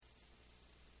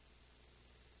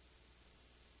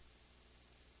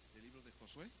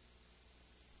Josué.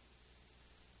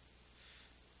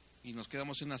 Y nos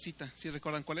quedamos en una cita. ¿Sí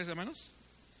recuerdan cuál es, hermanos?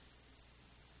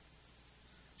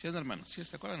 ¿Sí, hermanos? ¿Sí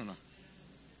se acuerdan o no?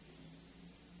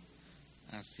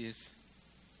 Así es.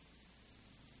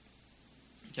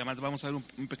 Ya más vamos a ver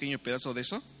un pequeño pedazo de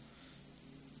eso.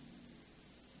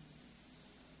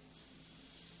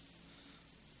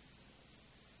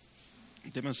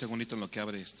 Deme un segundito en lo que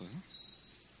abre esto, ¿no?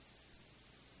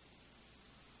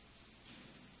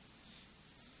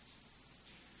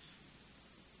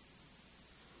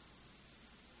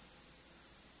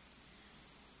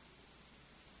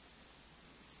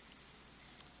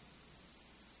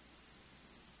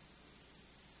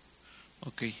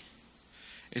 Ok.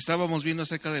 Estábamos viendo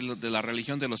acerca de la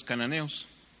religión de los cananeos.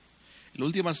 La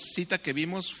última cita que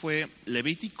vimos fue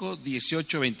Levítico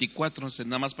 18:24,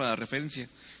 nada más para referencia.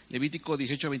 Levítico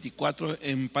 18:24,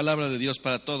 en palabra de Dios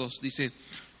para todos. Dice: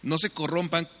 no se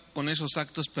corrompan con esos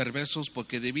actos perversos,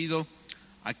 porque debido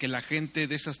a que la gente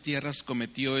de esas tierras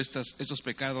cometió estos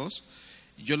pecados,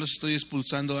 yo los estoy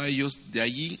expulsando a ellos de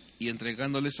allí y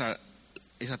entregándoles a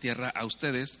esa tierra a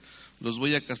ustedes. Los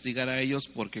voy a castigar a ellos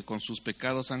porque con sus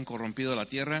pecados han corrompido la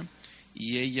tierra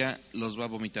y ella los va a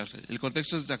vomitar. El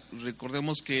contexto es,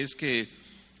 recordemos que es que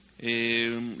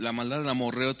la maldad del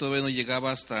amorreo todavía no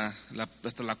llegaba hasta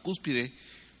la cúspide,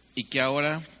 y que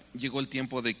ahora llegó el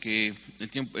tiempo de que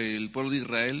el pueblo de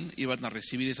Israel iban a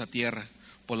recibir esa tierra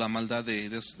por la maldad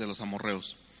de los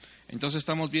amorreos. Entonces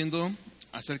estamos viendo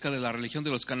acerca de la religión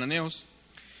de los cananeos.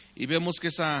 Y vemos que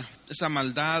esa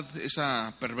maldad,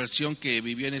 esa perversión que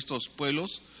vivían estos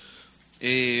pueblos,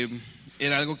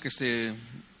 era algo que se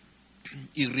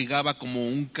irrigaba como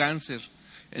un cáncer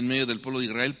en medio del pueblo de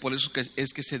Israel. Por eso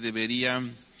es que se debería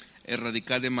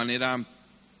erradicar de manera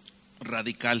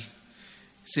radical.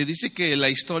 Se dice que la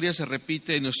historia se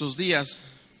repite en nuestros días,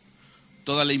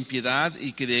 toda la impiedad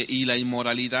y la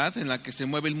inmoralidad en la que se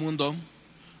mueve el mundo,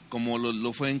 como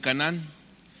lo fue en Canaán,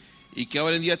 y que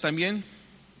ahora en día también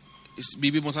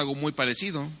vivimos algo muy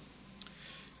parecido,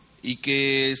 y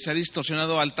que se ha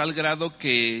distorsionado al tal grado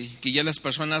que ya las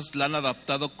personas la han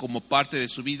adaptado como parte de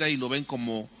su vida y lo ven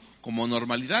como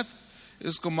normalidad.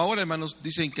 Es como ahora, hermanos,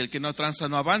 dicen que el que no tranza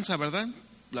no avanza, ¿verdad?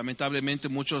 Lamentablemente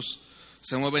muchos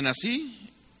se mueven así.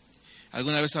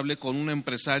 Alguna vez hablé con un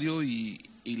empresario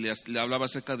y le hablaba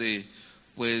acerca de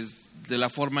la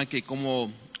forma en que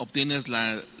cómo obtienes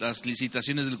las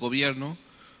licitaciones del gobierno,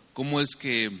 cómo es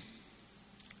que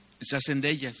se hacen de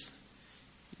ellas.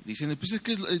 Dicen, pues es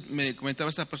que me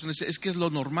comentaba esta persona, es que es lo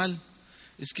normal,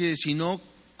 es que si no,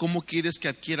 ¿cómo quieres que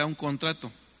adquiera un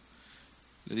contrato?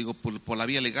 Le digo, por la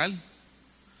vía legal.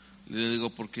 Le digo,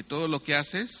 porque todo lo que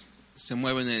haces se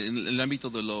mueve en el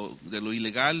ámbito de lo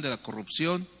ilegal, de la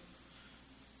corrupción.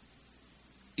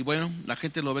 Y bueno, la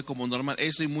gente lo ve como normal,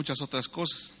 eso y muchas otras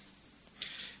cosas.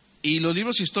 Y los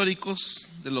libros históricos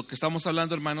de lo que estamos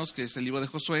hablando, hermanos, que es el libro de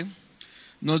Josué,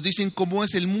 nos dicen cómo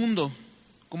es el mundo,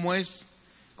 cómo es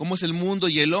el mundo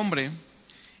y el hombre,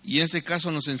 y en este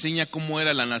caso nos enseña cómo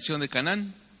era la nación de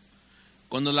Canaán.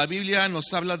 Cuando la Biblia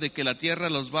nos habla de que la tierra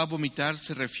los va a vomitar,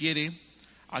 se refiere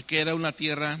a que era una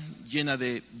tierra llena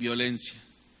de violencia.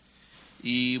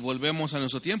 Y volvemos a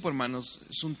nuestro tiempo, hermanos,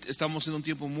 estamos en un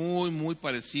tiempo muy, muy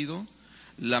parecido.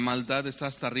 La maldad está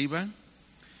hasta arriba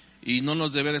y no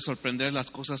nos debe de sorprender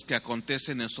las cosas que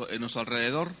acontecen en nuestro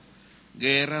alrededor.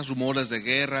 Guerras, rumores de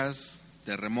guerras,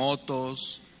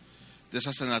 terremotos,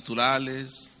 desastres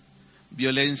naturales,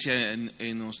 violencia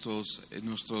en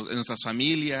nuestras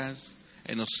familias,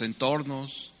 en nuestros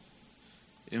entornos.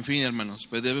 En fin, hermanos,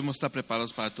 pues debemos estar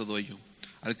preparados para todo ello.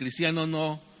 Al cristiano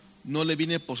no le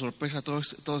viene por sorpresa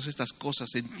todas estas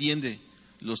cosas, entiende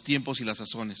los tiempos y las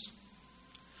sazones.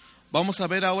 Vamos a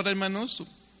ver ahora, hermanos,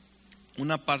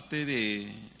 una parte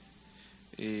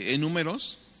en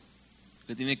Números,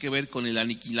 que tiene que ver con el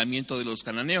aniquilamiento de los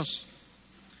cananeos.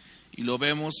 Y lo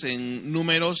vemos en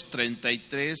Números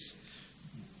 33,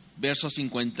 versos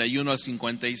 51 al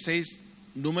 56.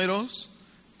 Números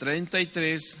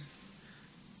 33,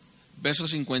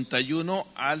 versos 51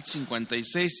 al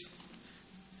 56.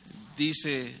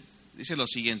 Dice lo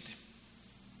siguiente: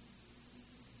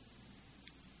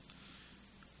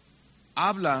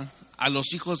 habla a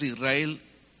los hijos de Israel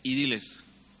y diles: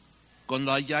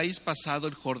 cuando hayáis pasado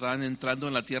el Jordán entrando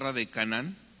en la tierra de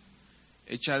Canaán,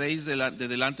 echaréis de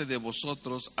delante de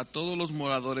vosotros a todos los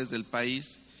moradores del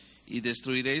país y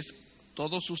destruiréis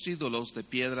todos sus ídolos de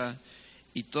piedra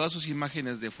y todas sus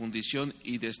imágenes de fundición,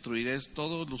 y destruiréis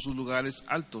todos sus lugares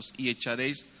altos, y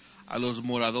echaréis a los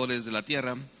moradores de la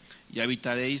tierra y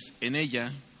habitaréis en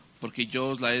ella, porque yo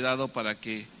os la he dado para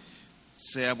que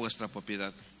sea vuestra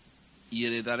propiedad. Y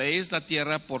heredaréis la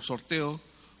tierra por sorteo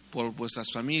por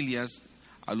vuestras familias.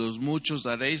 A los muchos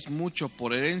daréis mucho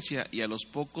por herencia, y a los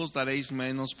pocos daréis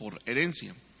menos por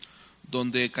herencia.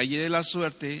 Donde cayere la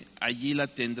suerte, allí la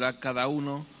tendrá cada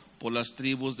uno. Por las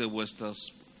tribus de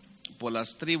vuestros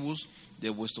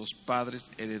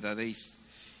padres heredaréis.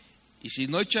 Y si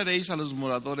no echaréis a los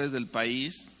moradores del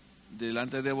país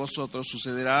delante de vosotros,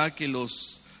 sucederá que a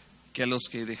los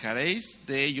que dejaréis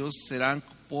de ellos serán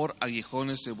por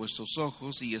aguijones en vuestros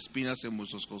ojos y espinas en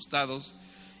vuestros costados,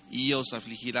 y os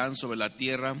afligirán sobre la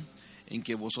tierra en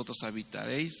que vosotros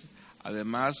habitaréis.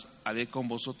 Además, haré con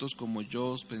vosotros como yo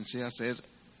os pensé hacer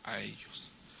a ellos.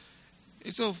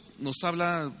 Eso nos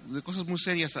habla de cosas muy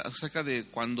serias acerca de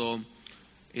cuando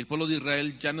el pueblo de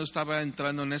Israel ya no estaba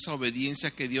entrando en esa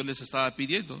obediencia que Dios les estaba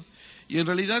pidiendo. Y en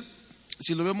realidad,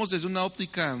 si lo vemos desde una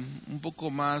óptica un poco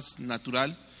más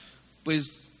natural,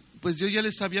 pues Dios ya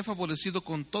les había favorecido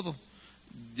con todo.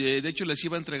 De hecho, les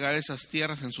iba a entregar esas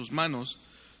tierras en sus manos.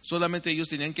 Solamente ellos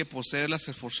tenían que poseerlas,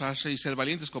 esforzarse y ser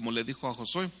valientes, como le dijo a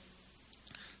Josué.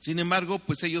 Sin embargo,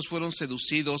 pues ellos fueron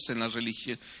seducidos en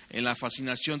la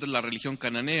fascinación de la religión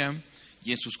cananea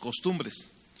y en sus costumbres.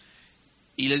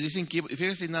 Y les dicen que,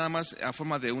 fíjense nada más a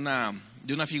forma de una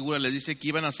figura, les dice que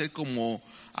iban a ser como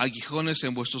aguijones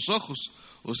en vuestros ojos.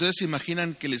 ¿Ustedes se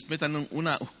imaginan que les metan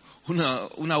una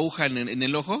aguja en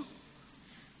el ojo?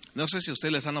 No sé si a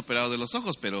ustedes les han operado de los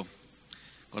ojos, pero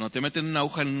cuando te meten una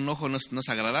aguja en un ojo no es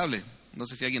agradable. No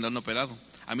sé si alguien lo han operado.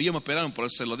 A mí ya me operaron, por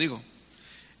eso se lo digo.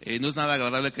 No es nada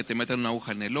agradable que te metan una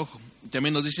aguja en el ojo.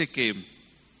 También nos dice que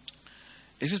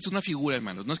esa es una figura,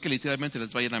 hermanos. No es que literalmente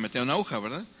les vayan a meter una aguja,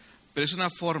 ¿verdad? Pero es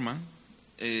una forma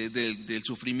del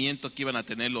sufrimiento que iban a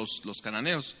tener los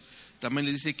cananeos. También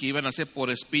les dice que iban a ser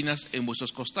por espinas en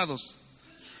vuestros costados.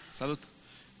 Salud.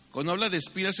 Cuando habla de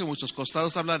espinas en vuestros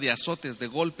costados, habla de azotes, de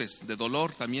golpes, de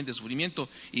dolor, también de sufrimiento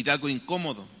y de algo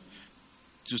incómodo.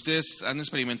 Si ustedes han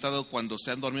experimentado cuando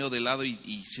se han dormido de lado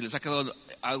y si les ha quedado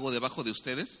algo debajo de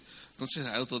ustedes, entonces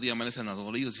al otro día amanecen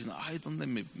adoloridos diciendo, ay, ¿dónde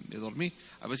me dormí?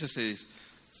 A veces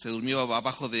se durmió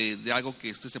abajo de algo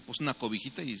que usted se puso una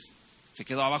cobijita y se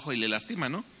quedó abajo y le lastima,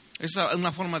 ¿no? Esa es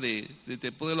una forma de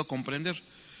poderlo comprender.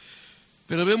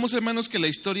 Pero vemos, hermanos, que la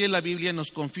historia y la Biblia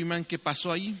nos confirman qué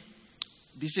pasó ahí.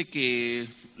 Dice que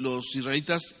los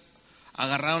israelitas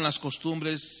agarraron las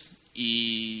costumbres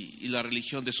y la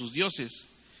religión de sus dioses.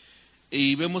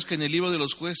 Y vemos que en el libro de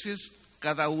los jueces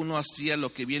cada uno hacía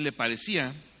lo que bien le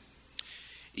parecía.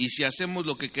 Y si hacemos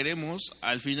lo que queremos,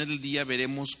 al final del día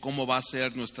veremos cómo va a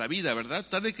ser nuestra vida, ¿verdad?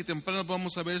 Tarde que temprano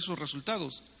vamos a ver esos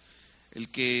resultados. El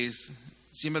que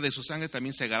siembra de su sangre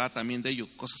también segará también de ello,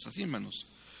 cosas así, hermanos.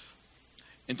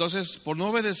 Entonces, por no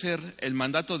obedecer el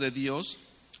mandato de Dios,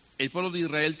 el pueblo de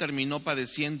Israel terminó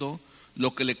padeciendo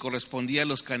lo que le correspondía a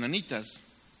los cananitas.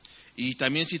 Y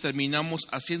también si terminamos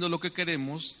haciendo lo que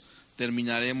queremos,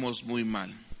 terminaremos muy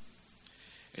mal.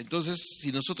 Entonces,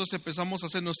 si nosotros empezamos a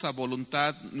hacer nuestra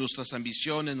voluntad, nuestras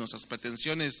ambiciones, nuestras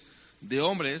pretensiones de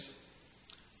hombres,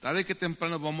 tarde que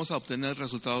temprano vamos a obtener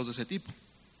resultados de ese tipo.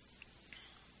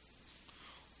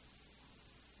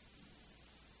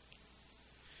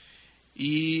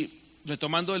 Y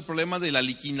retomando el problema del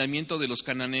aniquilamiento de los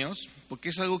cananeos, porque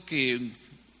es algo que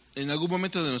en algún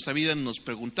momento de nuestra vida nos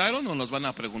preguntaron o nos van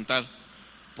a preguntar.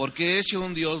 ¿Por qué es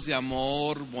un Dios de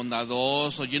amor,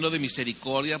 bondadoso, lleno de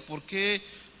misericordia? ¿Por qué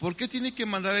tiene que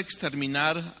mandar a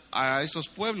exterminar a esos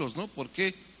pueblos, no? ¿Por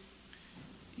qué?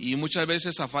 Y muchas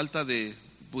veces a falta de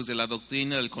la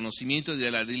doctrina, del conocimiento y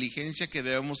de la diligencia que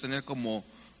debemos tener como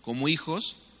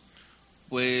hijos,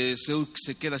 pues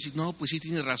se queda así, no, pues sí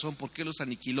tiene razón, ¿por qué los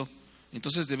aniquiló?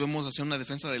 Entonces debemos hacer una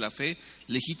defensa de la fe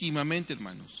legítimamente,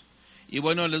 hermanos. Y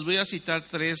bueno, les voy a citar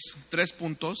tres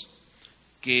puntos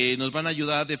que nos van a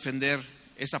ayudar a defender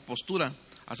esa postura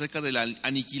acerca del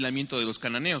aniquilamiento de los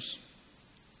cananeos.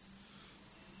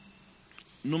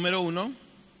 Número 1,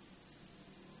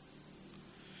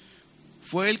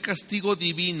 fue el castigo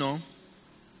divino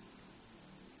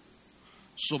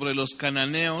sobre los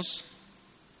cananeos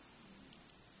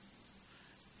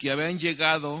que habían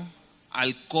llegado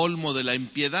al colmo de la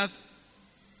impiedad.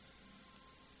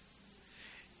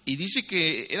 Y dice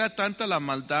que era tanta la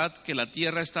maldad que la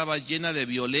tierra estaba llena de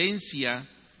violencia,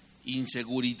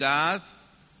 inseguridad,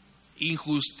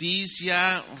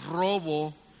 injusticia,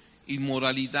 robo,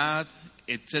 inmoralidad,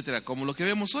 etcétera, como lo que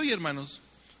vemos hoy, hermanos.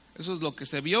 Eso es lo que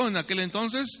se vio en aquel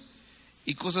entonces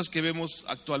y cosas que vemos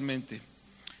actualmente.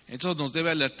 Eso nos debe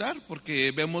alertar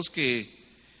porque vemos que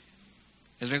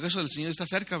el regreso del Señor está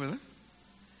cerca, ¿verdad?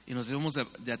 Y nos debemos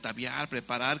de ataviar,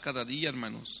 preparar cada día,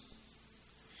 hermanos.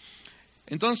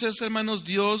 Entonces, hermanos,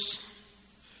 Dios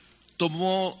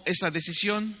tomó esa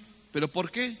decisión. ¿Pero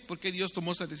por qué? ¿Por qué Dios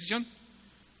tomó esa decisión?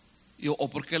 ¿O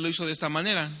por qué lo hizo de esta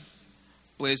manera?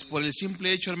 Pues por el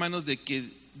simple hecho, hermanos, de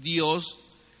que Dios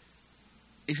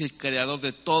es el creador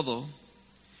de todo.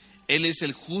 Él es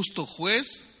el justo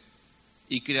juez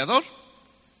y creador,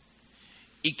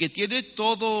 y que tiene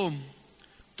todo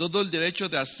el derecho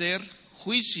de hacer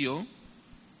juicio,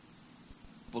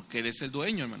 porque Él es el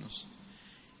dueño, hermanos.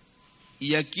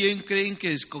 ¿Y a quién creen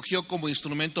que escogió como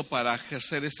instrumento para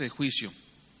ejercer este juicio?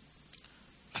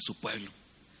 A su pueblo.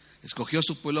 Escogió a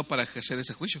su pueblo para ejercer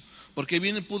ese juicio. Porque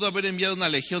bien pudo haber enviado una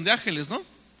legión de ángeles, ¿no?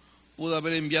 Pudo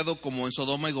haber enviado, como en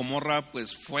Sodoma y Gomorra,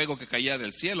 pues fuego que caía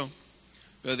del cielo.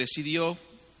 Pero decidió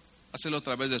hacerlo a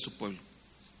través de su pueblo.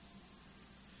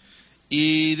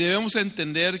 Y debemos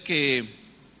entender que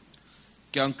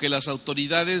aunque las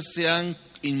autoridades sean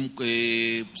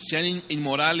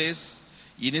inmorales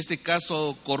y en este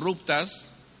caso corruptas,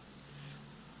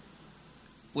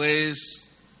 pues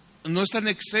no están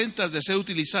exentas de ser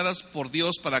utilizadas por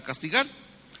Dios para castigar.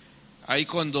 Ahí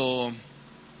cuando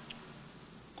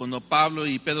Pablo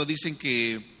y Pedro dicen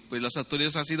que pues las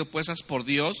autoridades han sido puestas por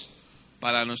Dios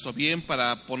para nuestro bien,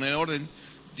 para poner orden,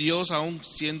 Dios, aún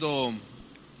siendo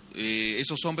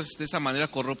esos hombres de esa manera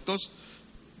corruptos,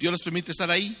 Dios les permite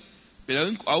estar ahí, pero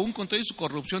aún con toda su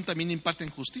corrupción también imparten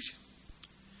justicia.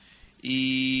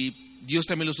 Y Dios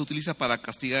también los utiliza para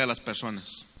castigar a las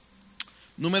personas.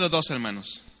 Número 2,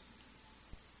 hermanos.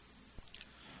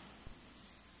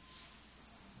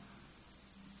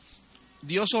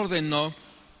 Dios ordenó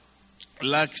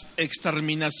la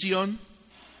exterminación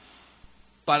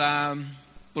para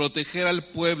proteger al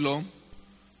pueblo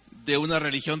de una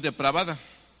religión depravada.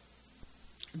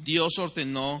 Dios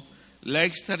ordenó la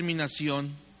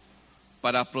exterminación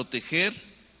para proteger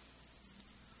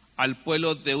al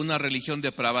pueblo de una religión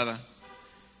depravada.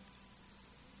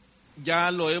 Ya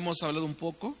lo hemos hablado un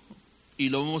poco y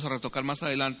lo vamos a retocar más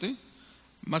adelante,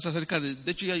 más acerca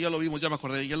de hecho ya lo vimos, ya me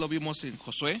acordé, ya lo vimos en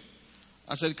Josué,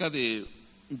 acerca de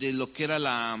lo que era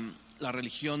la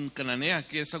religión cananea,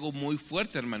 que es algo muy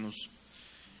fuerte, hermanos.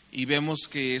 Y vemos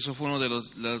que eso fue una de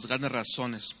las grandes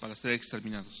razones para ser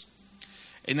exterminados.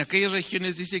 En aquellas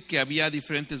regiones dice que había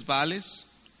diferentes baales,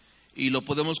 y lo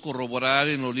podemos corroborar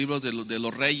en los libros de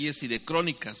los reyes y de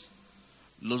crónicas.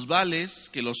 Los baales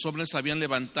que los hombres habían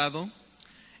levantado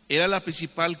era la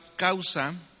principal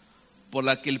causa por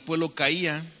la que el pueblo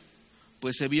caía,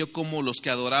 pues se vio como los que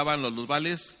adoraban los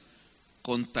baales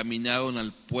contaminaron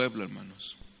al pueblo,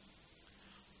 hermanos.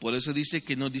 Por eso dice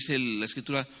que no dice la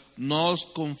Escritura, no os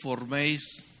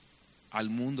conforméis al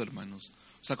mundo, hermanos.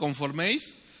 O sea,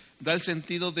 conforméis da el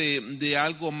sentido de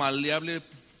algo maleable,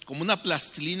 como una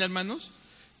plastilina, hermanos,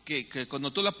 que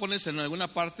cuando tú la pones en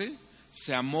alguna parte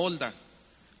se amolda.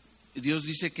 Y Dios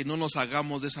dice que no nos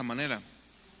hagamos de esa manera,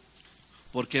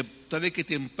 porque tarde que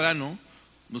temprano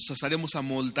nos estaremos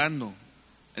amoldando,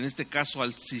 en este caso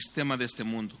al sistema de este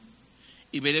mundo,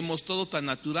 y veremos todo tan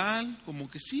natural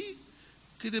como que sí.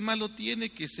 ¿Qué de malo tiene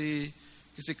que se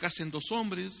casen dos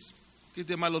hombres? ¿Qué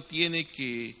de malo tiene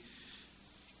que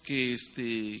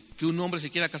un hombre se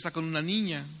quiera casar con una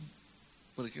niña,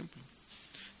 por ejemplo?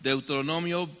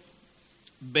 Deuteronomio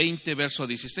 20, verso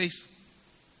 16.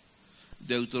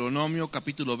 Deuteronomio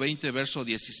capítulo 20, verso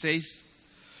 16,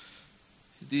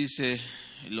 dice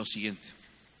lo siguiente: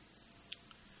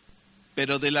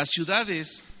 pero de las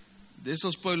ciudades de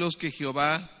esos pueblos que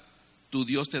Jehová tu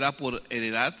Dios te da por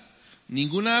heredad,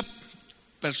 ninguna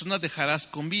persona dejarás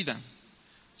con vida,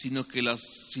 sino que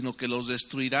los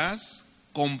destruirás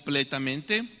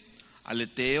completamente: al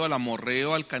eteo, al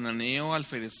amorreo, al cananeo, al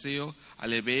fereceo,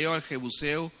 al heveo, al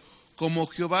jebuseo, como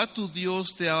Jehová tu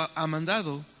Dios te ha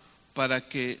mandado, para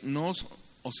que no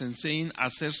os enseñen a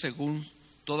hacer según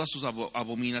todas sus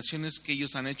abominaciones que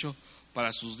ellos han hecho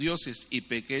para sus dioses, y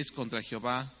pequéis contra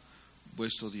Jehová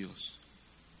vuestro Dios.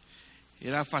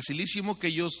 Era facilísimo que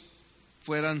ellos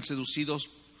fueran seducidos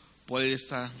por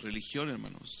esta religión,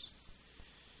 hermanos.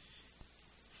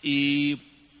 Y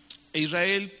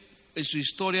Israel, en su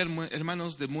historia,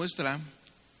 hermanos, demuestra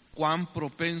cuán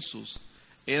propensos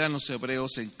eran los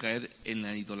hebreos en caer en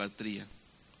la idolatría.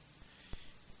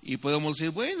 Y podemos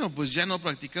decir, bueno, pues ya no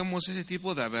practicamos ese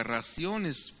tipo de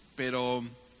aberraciones, pero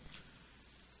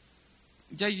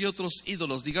ya hay otros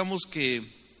ídolos. Digamos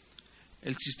que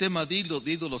el sistema de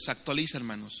ídolos se actualiza,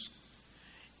 hermanos.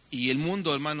 Y el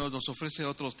mundo, hermanos, nos ofrece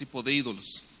otros tipos de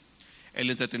ídolos.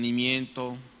 El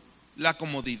entretenimiento, la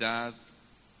comodidad,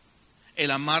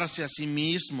 el amarse a sí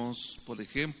mismos, por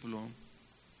ejemplo.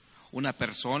 Una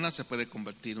persona se puede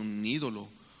convertir en un ídolo.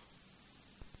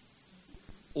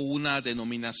 O una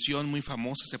denominación muy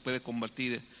famosa se puede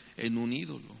convertir en un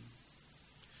ídolo.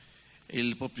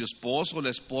 El propio esposo o la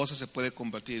esposa se puede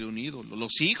convertir en un ídolo.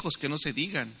 Los hijos, que no se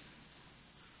digan.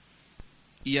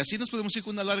 Y así nos podemos ir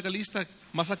con una larga lista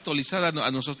más actualizada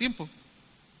a nuestro tiempo.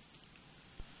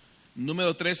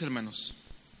 Número 3, hermanos.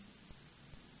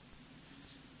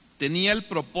 Tenía el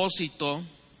propósito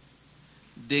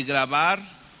de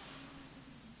grabar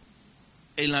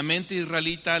en la mente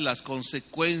israelita las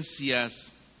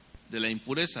consecuencias de la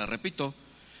impureza. Repito,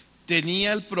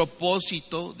 tenía el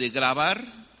propósito de grabar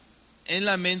en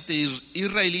la mente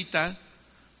israelita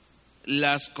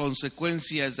las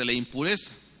consecuencias de la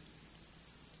impureza.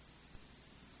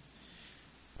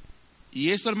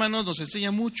 Y esto, hermanos, nos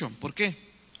enseña mucho. ¿Por qué?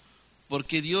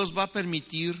 Porque Dios va a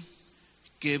permitir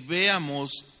que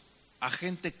veamos a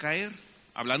gente caer,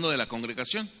 hablando de la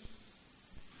congregación.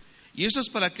 ¿Y eso es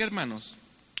para qué, hermanos?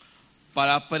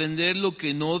 Para aprender lo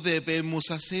que no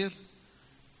debemos hacer.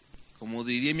 Como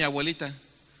diría mi abuelita,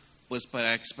 pues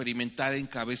para experimentar en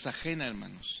cabeza ajena,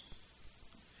 hermanos.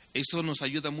 Esto nos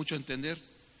ayuda mucho a entender.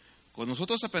 Cuando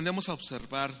nosotros aprendemos a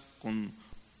observar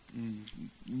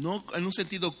no en un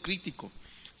sentido crítico,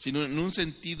 sino en un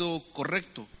sentido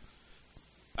correcto,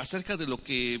 acerca de lo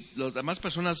que las demás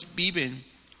personas viven,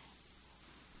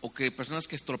 o que personas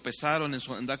que tropezaron en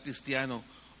su andar cristiano,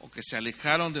 o que se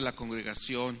alejaron de la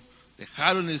congregación,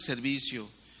 dejaron el servicio,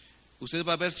 usted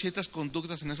va a ver ciertas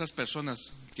conductas en esas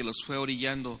personas que los fue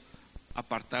orillando a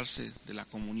apartarse de la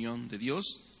comunión de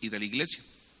Dios y de la iglesia.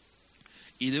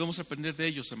 Y debemos aprender de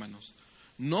ellos, hermanos.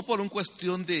 No por una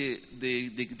cuestión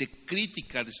de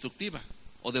crítica destructiva,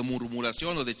 o de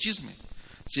murmuración, o de chisme,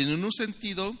 sino en un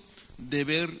sentido de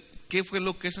ver qué fue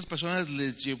lo que esas personas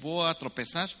les llevó a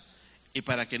tropezar, y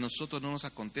para que nosotros no nos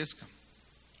acontezca.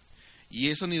 Y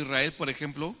eso en Israel, por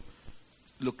ejemplo,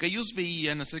 lo que ellos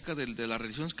veían acerca de las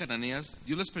religiones cananeas,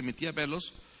 Dios les permitía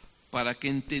verlos para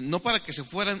que no para que se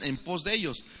fueran en pos de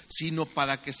ellos, sino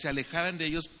para que se alejaran de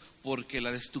ellos, porque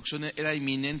la destrucción era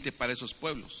inminente para esos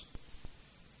pueblos.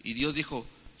 Y Dios dijo: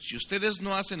 si ustedes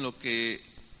no hacen lo que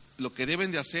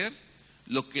deben de hacer,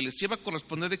 lo que les iba a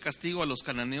corresponder de castigo a los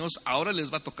cananeos, ahora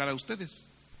les va a tocar a ustedes.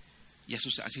 Y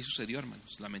así sucedió,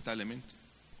 hermanos, lamentablemente.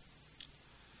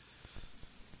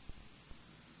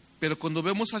 Pero cuando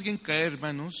vemos a alguien caer,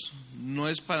 hermanos, no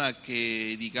es para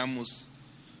que digamos: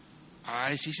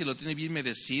 ay, sí, se lo tiene bien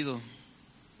merecido.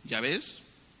 ¿Ya ves?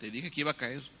 Te dije que iba a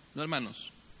caer. No, hermanos.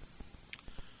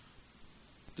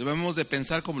 Debemos de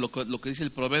pensar como lo que dice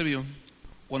el proverbio: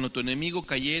 cuando tu enemigo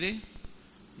cayere,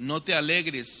 no te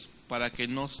alegres para que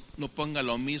no ponga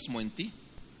lo mismo en ti.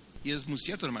 Y es muy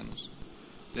cierto, hermanos.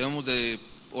 Debemos de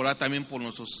orar también por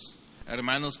nuestros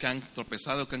hermanos que han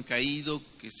tropezado, que han caído,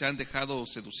 que se han dejado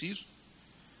seducir.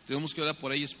 Tenemos que orar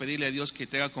por ellos, pedirle a Dios que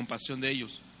tenga compasión de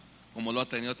ellos, como lo ha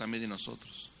tenido también de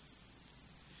nosotros.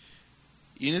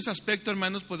 Y en ese aspecto,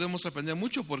 hermanos, podemos aprender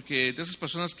mucho, porque de esas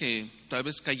personas que tal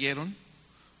vez cayeron,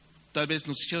 tal vez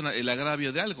nos hicieron el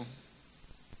agravio de algo.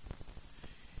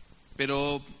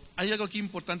 Pero hay algo aquí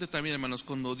importante también, hermanos,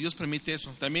 cuando Dios permite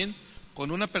eso. También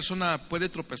cuando una persona puede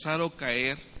tropezar o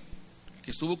caer,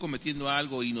 que estuvo cometiendo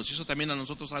algo y nos hizo también a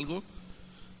nosotros algo,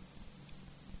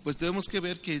 pues tenemos que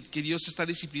ver que Dios está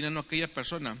disciplinando a aquella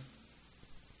persona.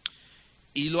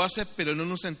 Y lo hace, pero no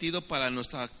en un sentido para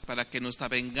que nuestra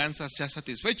venganza sea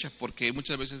satisfecha, porque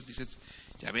muchas veces dices: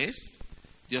 ya ves,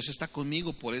 Dios está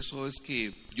conmigo, por eso es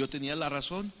que yo tenía la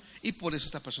razón y por eso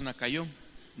esta persona cayó.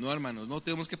 No, hermanos, no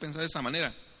tenemos que pensar de esa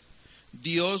manera.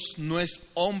 Dios no es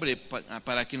hombre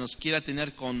para que nos quiera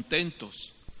tener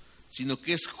contentos, sino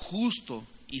que es justo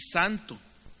y santo.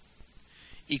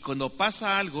 Y cuando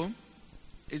pasa algo,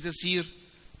 es decir,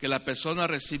 que la persona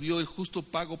recibió el justo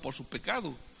pago por su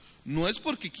pecado, no es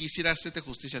porque quisiera hacerte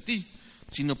justicia a ti,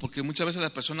 sino porque muchas veces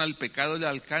la persona, el pecado le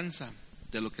alcanza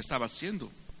de lo que estaba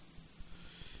haciendo.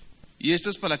 Y esto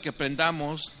es para que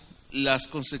aprendamos las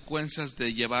consecuencias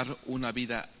de llevar una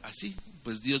vida así,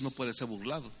 pues Dios no puede ser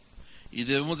burlado. Y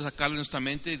debemos de sacarlo de nuestra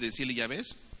mente y decirle: ya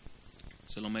ves,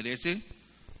 se lo merece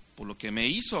por lo que me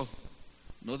hizo.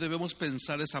 No debemos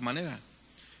pensar de esa manera.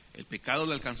 El pecado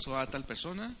le alcanzó a tal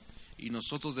persona y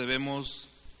nosotros debemos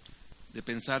de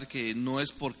pensar que no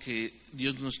es porque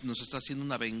Dios nos está haciendo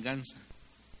una venganza.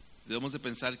 Debemos de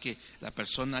pensar que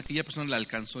aquella persona le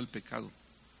alcanzó el pecado.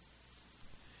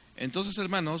 Entonces,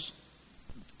 hermanos,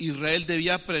 Israel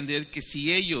debía aprender que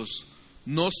si ellos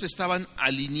no se estaban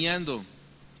alineando,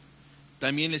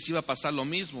 también les iba a pasar lo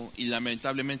mismo, y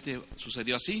lamentablemente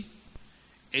sucedió así.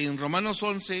 En Romanos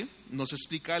 11 nos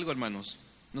explica algo, hermanos,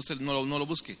 no lo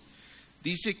busque.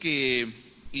 Dice que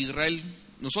Israel,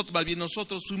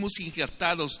 nosotros fuimos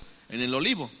injertados en el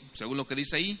olivo, según lo que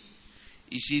dice ahí.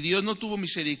 Y si Dios no tuvo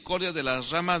misericordia de las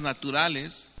ramas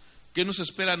naturales, ¿qué nos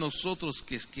espera a nosotros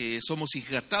que somos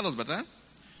injertados, verdad?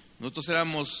 Nosotros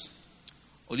éramos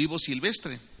olivo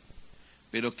silvestre.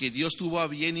 pero que Dios tuvo a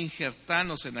bien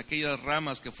injertarnos en aquellas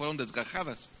ramas que fueron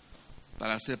desgajadas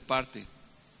para ser parte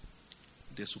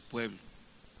de su pueblo.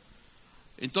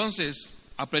 Entonces,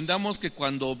 aprendamos que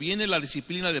cuando viene la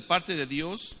disciplina de parte de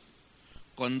Dios,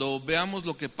 cuando veamos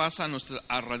lo que pasa a nuestro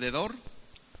alrededor,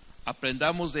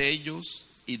 aprendamos de ellos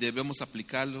y debemos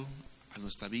aplicarlo a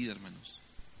nuestra vida, hermanos.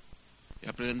 Y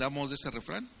aprendamos de ese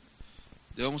refrán.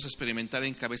 Debemos experimentar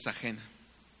en cabeza ajena.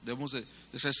 Debemos de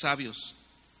ser sabios.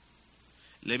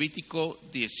 Levítico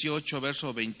 18,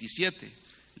 verso 27.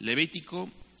 Levítico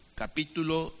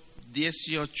capítulo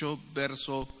 18,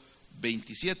 verso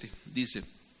 27. Dice: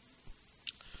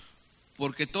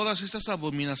 porque todas estas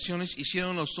abominaciones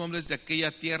hicieron los hombres de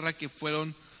aquella tierra que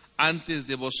fueron antes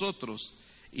de vosotros,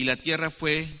 y la tierra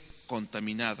fue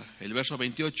contaminada. El verso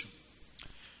 28.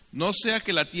 No sea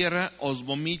que la tierra os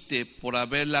vomite por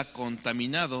haberla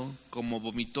contaminado, como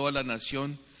vomitó a la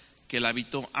nación que la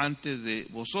habitó antes de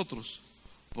vosotros.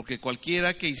 Porque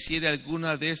cualquiera que hiciere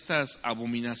alguna de estas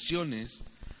abominaciones,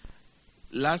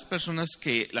 las personas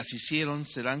que las hicieron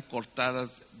serán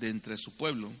cortadas de entre su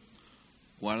pueblo.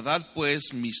 Guardad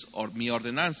pues mi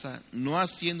ordenanza, no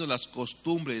haciendo las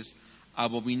costumbres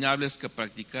abominables que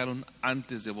practicaron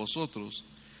antes de vosotros,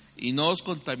 y no os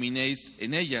contaminéis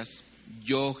en ellas,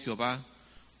 yo Jehová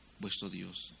vuestro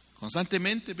Dios.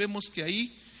 Constantemente vemos que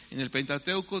ahí en el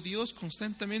Pentateuco Dios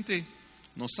constantemente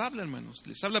nos habla, hermanos.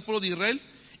 Les habla al pueblo de Israel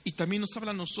y también nos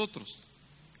habla a nosotros,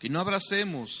 que no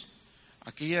abracemos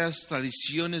aquellas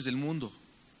tradiciones del mundo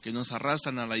que nos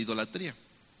arrastran a la idolatría.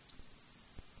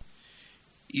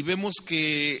 Y vemos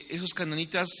que esos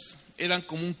cananitas eran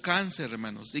como un cáncer,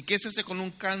 hermanos. ¿Y qué se hace con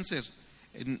un cáncer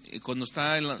cuando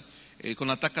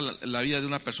cuando ataca la vida de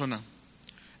una persona?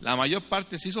 La mayor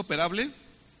parte sí es operable,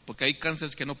 porque hay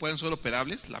cánceres que no pueden ser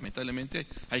operables, lamentablemente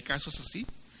hay casos así.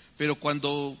 Pero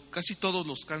cuando casi todos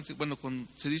los cánceres,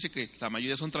 se dice que la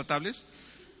mayoría son tratables,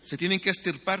 se tienen que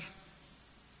extirpar.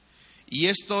 Y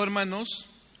esto, hermanos,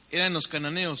 eran los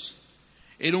cananeos.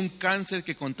 Era un cáncer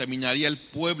que contaminaría el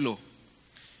pueblo.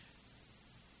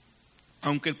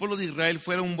 Aunque el pueblo de Israel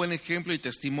fuera un buen ejemplo y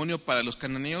testimonio para los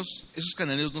cananeos, esos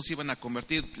cananeos no se iban a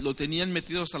convertir, lo tenían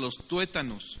metidos a los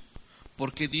tuétanos,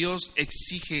 porque Dios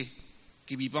exige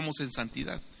que vivamos en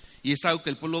santidad. Y es algo que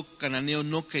el pueblo cananeo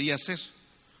no quería hacer,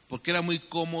 porque era muy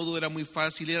cómodo, era muy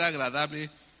fácil, era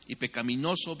agradable y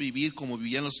pecaminoso vivir como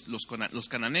vivían los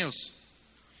cananeos.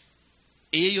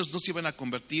 Ellos no se iban a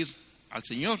convertir al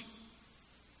Señor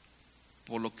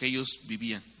por lo que ellos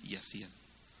vivían y hacían.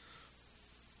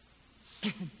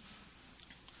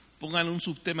 Pongan un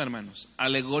subtema, hermanos: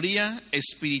 alegoría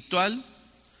espiritual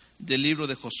del libro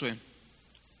de Josué.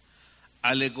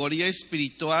 Alegoría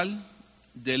espiritual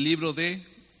del libro de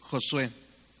Josué.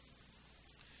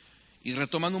 Y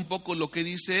retomando un poco lo que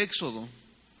dice Éxodo.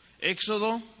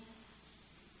 Éxodo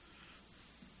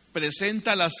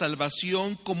presenta la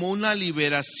salvación como una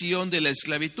liberación de la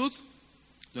esclavitud.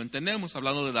 Lo entendemos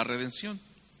hablando de la redención.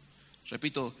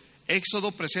 Repito,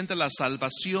 Éxodo presenta la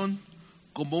salvación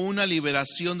como una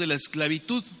liberación de la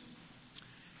esclavitud.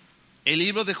 El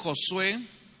libro de Josué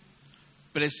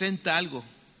presenta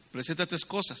tres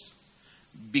cosas: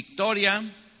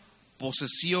 victoria,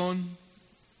 posesión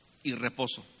y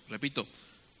reposo. Repito,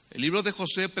 el libro de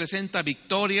Josué presenta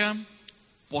victoria,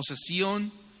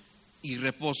 posesión y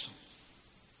reposo.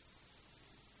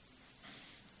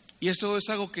 Y eso es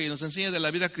algo que nos enseña de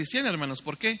la vida cristiana, hermanos.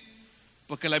 ¿Por qué?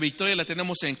 Porque la victoria la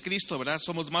tenemos en Cristo, ¿verdad?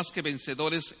 Somos más que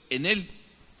vencedores en Él.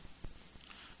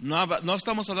 No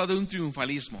estamos hablando de un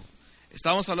triunfalismo.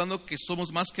 Estamos hablando que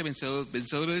somos más que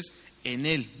vencedores en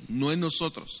Él, no en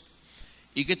nosotros.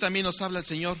 Y que también nos habla el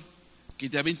Señor, que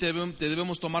también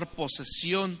debemos tomar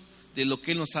posesión de lo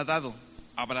que Él nos ha dado,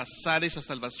 abrazar esa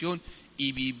salvación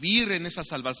y vivir en esa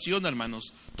salvación,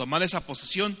 hermanos, tomar esa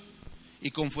posesión. Y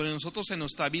conforme nosotros en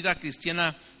nuestra vida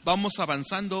cristiana vamos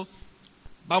avanzando,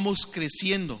 vamos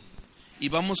creciendo y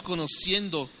vamos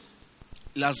conociendo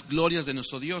las glorias de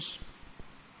nuestro Dios.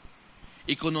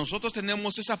 Y con nosotros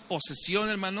tenemos esa posesión,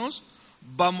 hermanos,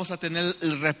 vamos a tener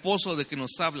el reposo de que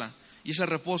nos habla. Y ese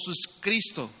reposo es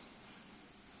Cristo.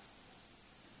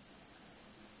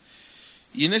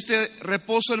 Y en este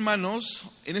reposo, hermanos,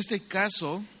 en este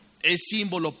caso, es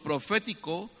símbolo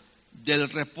profético del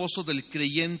reposo del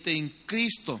creyente en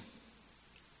Cristo.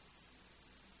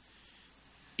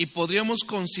 Y podríamos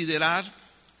considerar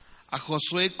a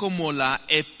Josué como la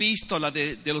epístola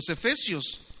de los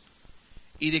Efesios.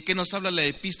 ¿Y de qué nos habla la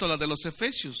epístola de los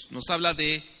Efesios? Nos habla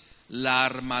de la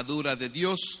armadura de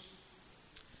Dios.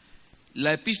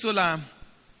 La epístola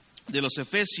de los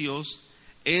Efesios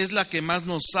es la que más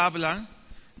nos habla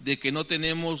de que no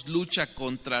tenemos lucha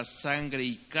contra sangre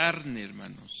y carne,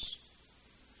 hermanos.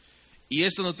 Y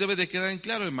esto nos debe de quedar en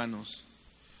claro, hermanos.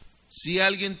 Si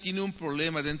alguien tiene un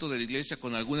problema dentro de la iglesia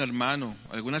con algún hermano,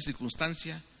 alguna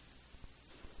circunstancia,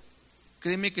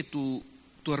 créeme que tu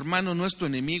hermano no es tu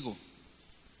enemigo.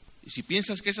 Y si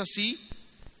piensas que es así,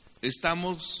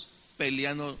 estamos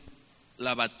peleando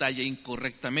la batalla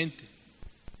incorrectamente.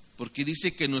 Porque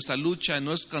dice que nuestra lucha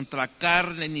no es contra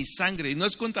carne ni sangre, y no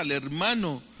es contra el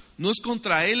hermano, no es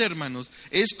contra él, hermanos,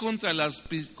 es contra los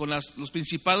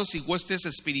principados y huestes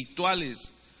espirituales.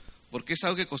 Porque es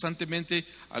algo que constantemente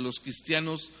a los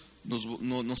cristianos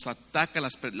nos atacan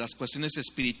las cuestiones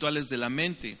espirituales de la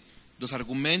mente, los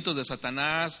argumentos de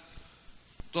Satanás,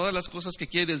 todas las cosas que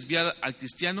quiere desviar al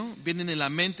cristiano vienen en la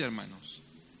mente, hermanos.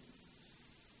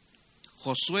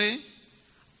 Josué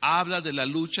habla de la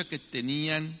lucha que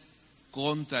tenían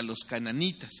contra los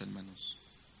cananitas, hermanos.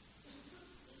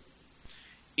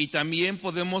 Y también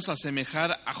podemos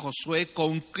asemejar a Josué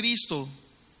con Cristo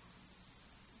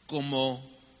como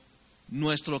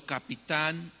nuestro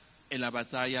capitán en la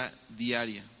batalla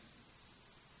diaria.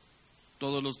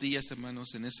 Todos los días,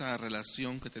 hermanos, en esa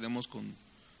relación que tenemos con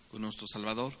nuestro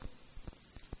Salvador,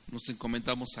 nos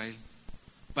encomendamos a Él,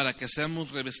 para que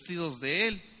seamos revestidos de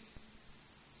Él,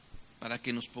 para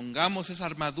que nos pongamos esa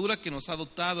armadura que nos ha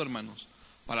dotado, hermanos,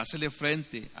 para hacerle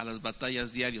frente a las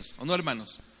batallas diarias. ¿O no,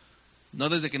 hermanos? No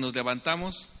desde que nos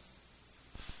levantamos,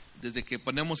 desde que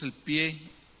ponemos el pie,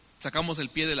 sacamos el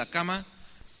pie de la cama,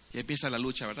 y empieza la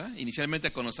lucha, ¿verdad?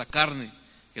 Inicialmente con nuestra carne,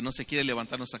 que no se quiere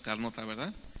levantar nuestra carnota,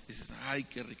 ¿verdad? Y dices, ay,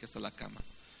 qué rica está la cama,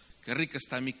 qué rica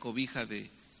está mi cobija de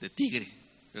tigre,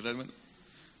 ¿verdad, hermanos?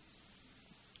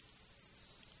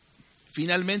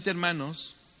 Finalmente,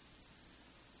 hermanos,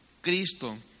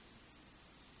 Cristo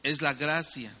es la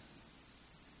gracia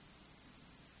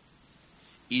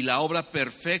y la obra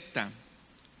perfecta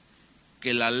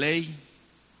que la ley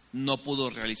no pudo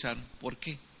realizar. ¿Por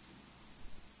qué?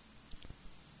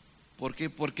 ¿Por qué?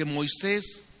 Porque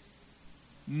Moisés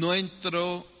no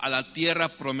entró a la tierra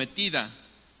prometida.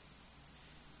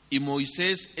 Y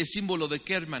Moisés es símbolo de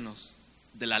 ¿qué, hermanos?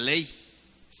 De la ley.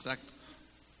 Exacto.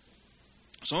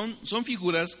 Son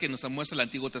figuras que nos muestra el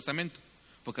Antiguo Testamento.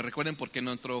 Porque recuerden por qué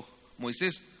no entró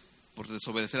Moisés. Por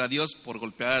desobedecer a Dios, por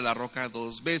golpear a la roca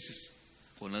 2 veces.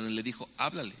 Cuando él le dijo,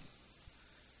 háblale.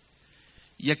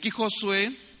 Y aquí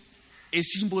Josué es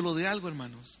símbolo de algo,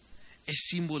 hermanos. Es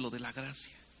símbolo de la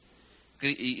gracia.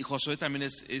 Y Josué también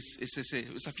es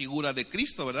esa figura de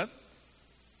Cristo, ¿verdad?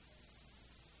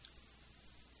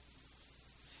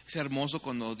 Es hermoso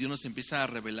cuando Dios nos empieza a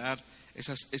revelar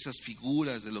esas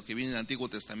figuras de lo que viene en el Antiguo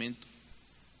Testamento.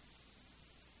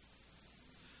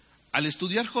 Al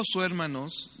estudiar Josué,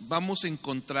 hermanos, vamos a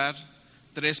encontrar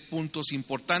 3 puntos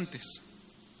importantes.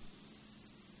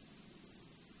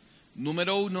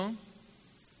 Número 1,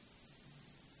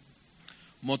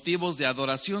 motivos de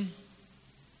adoración.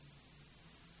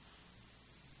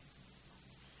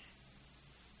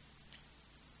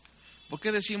 ¿Por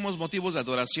qué decimos motivos de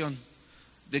adoración?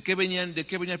 ¿De qué venía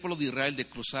el pueblo de Israel de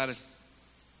cruzar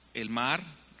el mar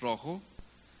rojo,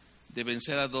 de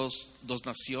vencer a dos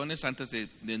naciones antes de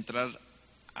entrar,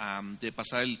 de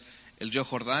pasar el río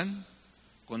Jordán,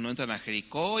 cuando entran a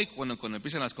Jericó y cuando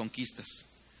empiezan las conquistas?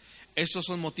 Estos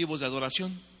son motivos de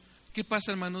adoración. ¿Qué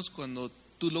pasa, hermanos, cuando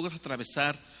tú logras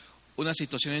atravesar una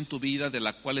situación en tu vida de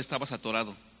la cual estabas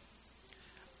atorado?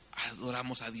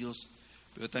 Adoramos a Dios.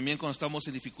 Pero también cuando estamos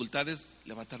en dificultades,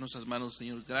 levantar nuestras manos,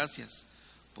 Señor, gracias,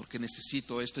 porque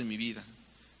necesito esto en mi vida.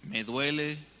 Me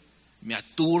duele, me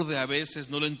aturde a veces,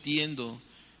 no lo entiendo,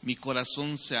 mi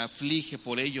corazón se aflige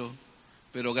por ello,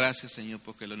 pero gracias, Señor,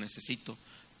 porque lo necesito,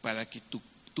 para que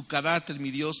tu carácter, mi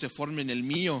Dios, se forme en el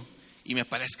mío y me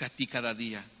parezca a ti cada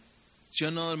día. ¿Sí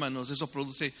o no, hermanos? Eso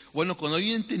produce, cuando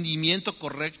hay un entendimiento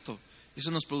correcto, eso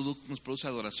nos produce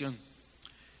adoración.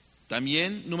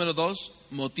 También, número 2,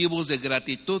 motivos de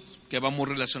gratitud, que va muy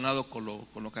relacionado con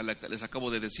lo que les acabo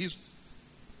de decir.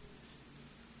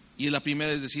 Y la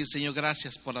primera es decir, Señor,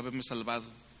 gracias por haberme salvado.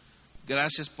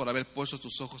 Gracias por haber puesto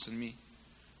tus ojos en mí,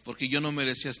 porque yo no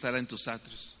merecía estar en tus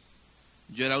atrios.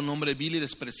 Yo era un hombre vil y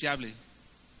despreciable,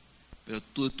 pero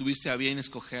tú tuviste a bien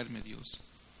escogerme, Dios.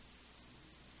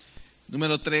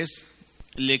 Número 3,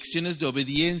 lecciones de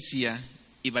obediencia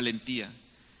y valentía.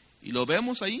 Y lo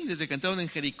vemos ahí, desde que entraron en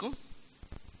Jericó.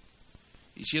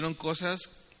 Hicieron cosas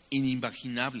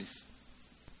inimaginables.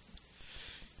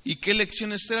 ¿Y qué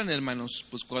lecciones eran, hermanos?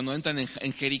 Pues cuando entran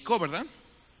en Jericó, ¿verdad?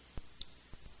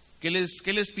 ¿Qué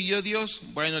les pidió Dios?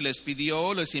 Bueno, les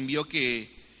envió que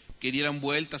dieran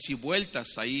vueltas y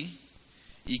vueltas ahí,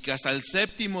 y que hasta el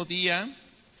 7º día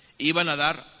iban a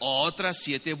dar otras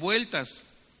 7 vueltas.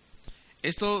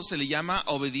 Esto se le llama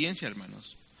obediencia,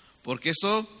 hermanos, porque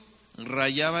eso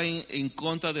rayaba en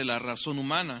contra de la razón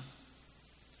humana.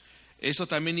 Eso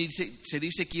también se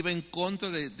dice que iba en contra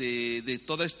de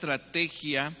toda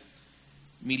estrategia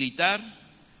militar,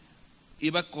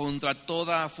 iba contra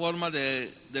toda forma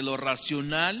de lo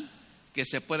racional que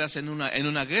se puede hacer en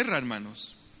una guerra,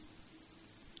 hermanos.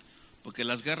 Porque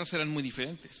las guerras eran muy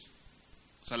diferentes.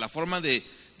 O sea, la forma de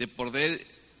poder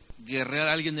guerrear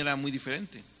a alguien era muy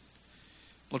diferente.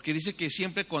 Porque dice que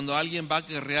siempre cuando alguien va a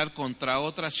guerrear contra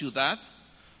otra ciudad,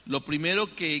 lo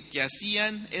primero que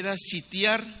hacían era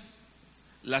sitiar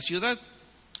la ciudad.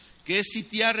 ¿Qué es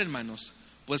sitiar, hermanos?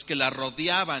 Pues que la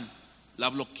rodeaban, la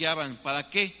bloqueaban. ¿Para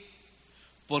qué?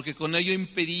 Porque con ello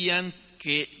impedían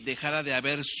que dejara de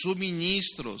haber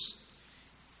suministros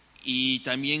y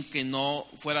también que no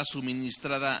fuera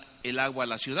suministrada el agua a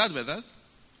la ciudad, ¿verdad?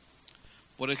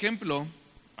 Por ejemplo,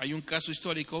 hay un caso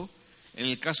histórico, en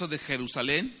el caso de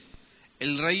Jerusalén,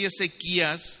 el rey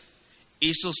Ezequías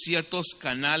hizo ciertos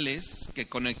canales que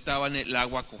conectaban el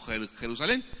agua con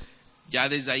Jerusalén. Ya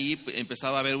desde ahí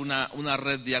empezaba a haber una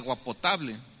red de agua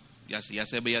potable, ya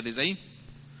se veía desde ahí.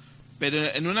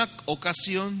 Pero en una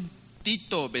ocasión,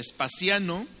 Tito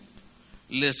Vespasiano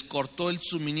les cortó el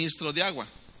suministro de agua.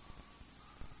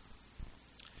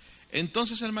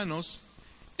 Entonces, hermanos,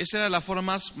 esa era la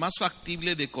forma más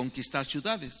factible de conquistar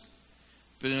ciudades.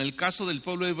 Pero en el caso del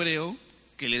pueblo hebreo,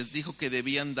 que les dijo que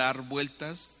debían dar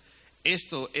vueltas,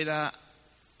 esto era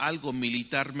algo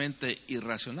militarmente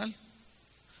irracional.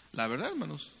 La verdad,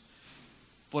 hermanos.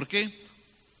 ¿Por qué?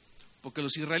 Porque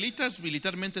los israelitas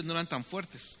militarmente no eran tan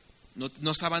fuertes,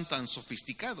 no estaban tan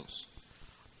sofisticados.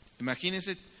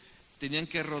 Imagínense, tenían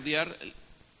que rodear,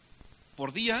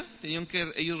 por día, tenían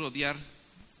que ellos rodear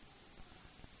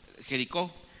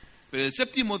Jericó. Pero el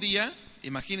séptimo día,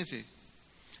 imagínense,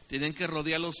 tenían que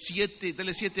rodearlos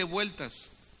darle 7 vueltas.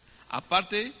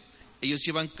 Aparte, ellos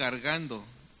iban cargando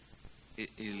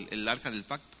el arca del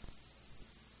pacto.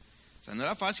 O sea, no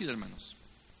era fácil, hermanos.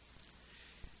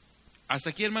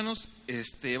 Hasta aquí, hermanos,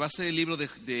 va a ser el libro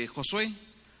de Josué.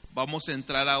 Vamos a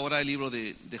entrar ahora al libro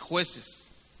de Jueces.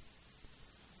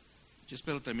 Yo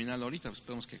espero terminarlo ahorita,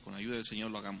 esperemos que con la ayuda del Señor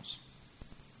lo hagamos.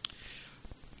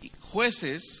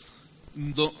 Jueces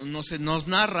nos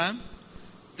narra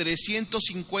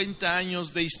 350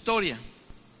 años de historia.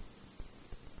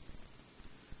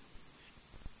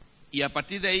 Y a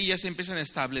partir de ahí ya se empiezan a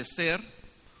establecer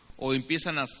o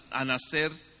empiezan a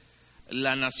nacer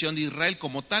la nación de Israel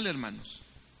como tal, hermanos.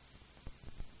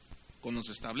 Cuando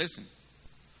se establecen.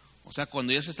 O sea,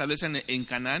 cuando ya se establecen en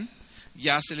Canaán,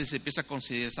 ya se les empieza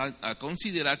a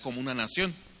considerar como una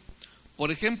nación. Por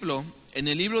ejemplo, en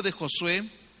el libro de Josué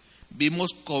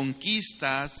vimos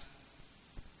conquistas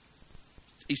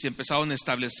y se empezaron a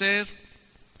establecer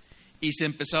y se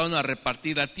empezaron a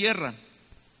repartir la tierra.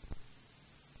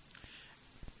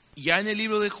 Ya en el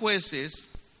libro de Jueces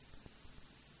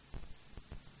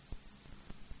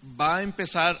va a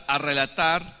empezar a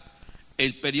relatar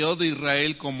el periodo de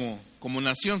Israel como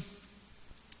nación.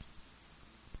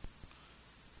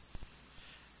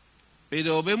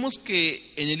 Pero vemos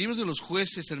que en el libro de los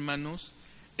Jueces, hermanos,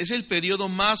 es el periodo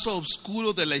más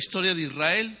oscuro de la historia de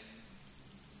Israel.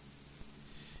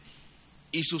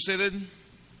 Y suceden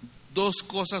 2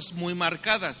 cosas muy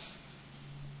marcadas.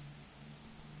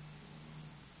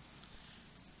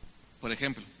 Por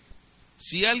ejemplo,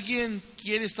 si alguien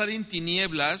quiere estar en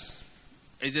tinieblas,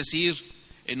 es decir,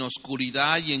 en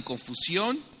oscuridad y en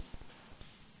confusión,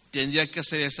 tendría que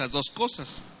hacer esas 2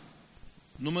 cosas.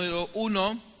 Número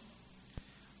 1,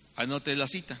 anote la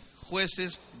cita,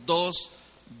 Jueces 2,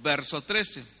 verso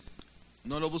 13.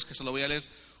 No lo busques, se lo voy a leer.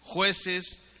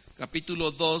 Jueces, capítulo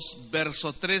 2,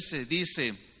 verso 13,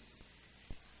 dice: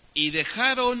 y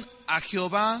dejaron a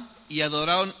Jehová y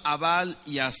adoraron a Baal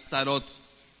y a Astarot.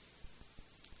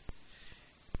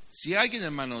 Si alguien,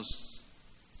 hermanos,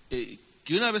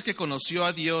 que una vez que conoció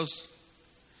a Dios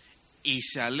y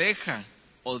se aleja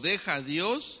o deja a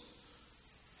Dios,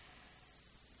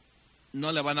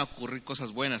 no le van a ocurrir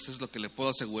cosas buenas, es lo que le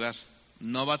puedo asegurar.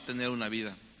 No va a tener una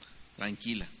vida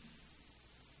tranquila.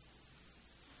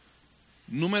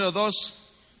 Número 2,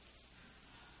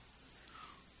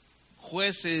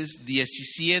 Jueces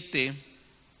 17,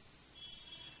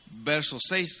 verso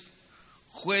 6.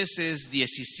 Jueces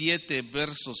 17,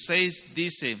 verso 6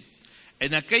 dice: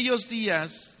 en aquellos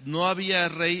días no había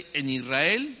rey en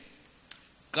Israel,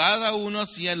 cada uno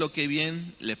hacía lo que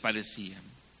bien le parecía.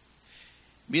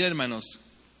 Mira, hermanos,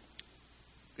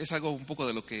 es algo un poco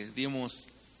de lo que dimos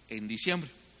en diciembre.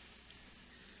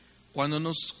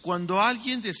 Cuando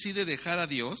alguien decide dejar a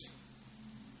Dios,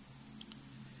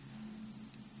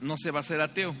 no se va a hacer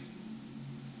ateo,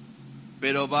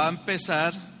 pero va a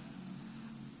empezar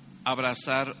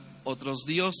abrazar otros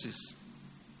dioses,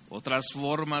 otras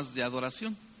formas de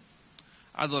adoración.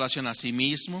 Adoración a sí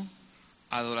mismo,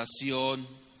 adoración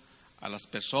a las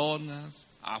personas,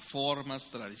 a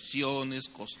formas, tradiciones,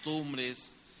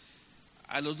 costumbres,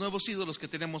 a los nuevos ídolos que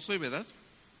tenemos hoy, ¿verdad?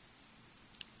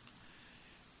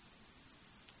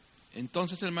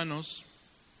 Entonces, hermanos,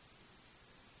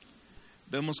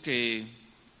 vemos que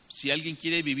si alguien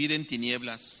quiere vivir en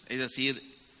tinieblas, es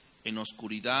decir, en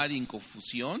oscuridad y en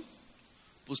confusión,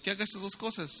 pues que haga estas dos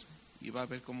cosas y va a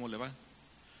ver cómo le va.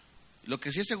 Lo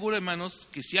que sí es seguro, hermanos,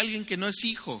 que si alguien que no es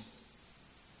hijo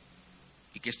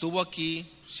y que estuvo aquí,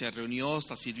 se reunió,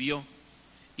 hasta sirvió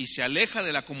y se aleja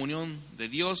de la comunión de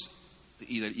Dios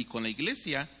y con la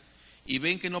iglesia y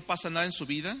ven que no pasa nada en su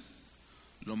vida,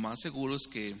 lo más seguro es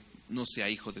que no sea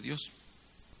hijo de Dios,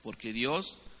 porque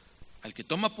Dios, al que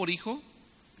toma por hijo,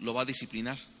 lo va a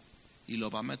disciplinar y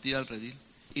lo va a meter al redil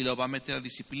y lo va a meter a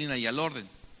disciplina y al orden.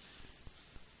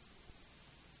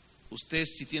 Usted,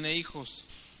 si tiene hijos,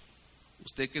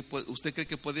 ¿usted cree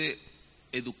que puede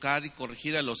educar y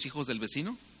corregir a los hijos del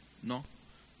vecino? No,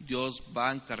 Dios va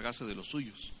a encargarse de los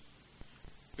suyos.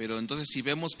 Pero entonces si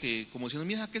vemos que, como diciendo,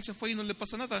 mira, aquel se fue y no le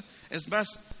pasa nada, es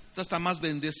más, está más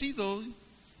bendecido,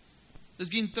 es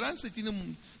bien trans y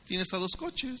tiene hasta 2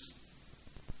 coches,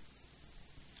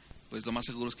 pues lo más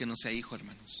seguro es que no sea hijo,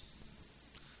 hermanos.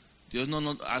 Dios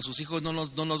a sus hijos no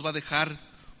nos va a dejar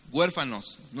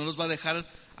huérfanos, no nos va a dejar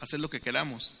hacer lo que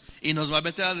queramos y nos va a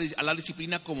meter a la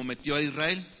disciplina como metió a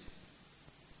Israel.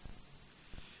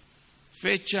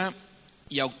 Fecha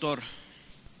y autor.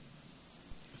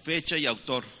 Fecha y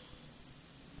autor.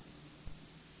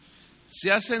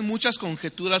 Se hacen muchas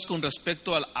conjeturas con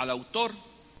respecto al autor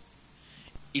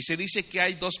y se dice que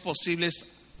hay 2 posibles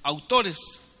autores.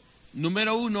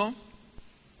 Número 1,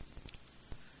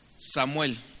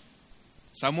 Samuel.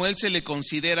 Samuel se le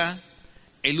considera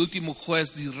el último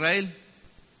juez de Israel.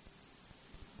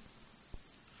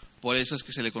 Por eso es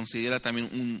que se le considera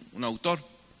también un autor.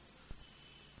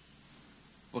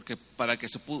 Porque para que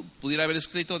se pudiera haber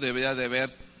escrito debería de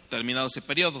haber terminado ese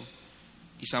periodo.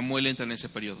 Y Samuel entra en ese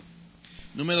periodo.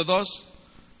 Número 2,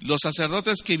 los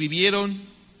sacerdotes que vivieron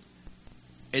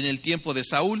en el tiempo de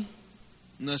Saúl.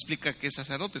 No explica qué es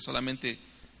sacerdote, solamente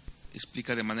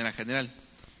explica de manera general.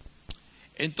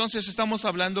 Entonces estamos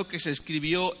hablando que se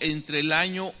escribió entre el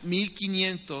año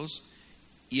 1500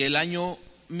 y el año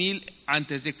 1000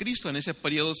 antes de Cristo. En ese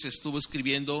periodo se estuvo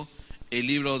escribiendo el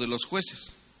libro de los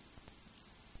jueces.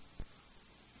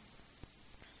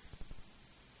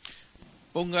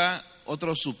 Ponga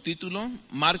otro subtítulo,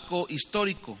 marco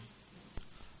histórico.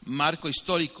 Marco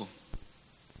histórico.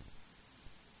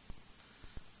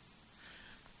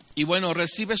 Y bueno,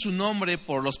 recibe su nombre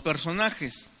por los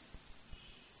personajes.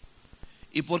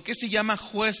 ¿Y por qué se llama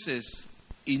jueces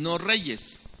y no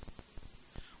reyes?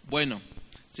 Bueno,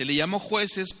 se le llamó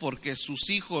jueces porque sus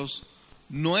hijos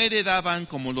no heredaban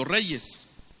como los reyes.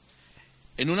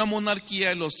 En una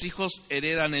monarquía los hijos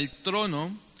heredan el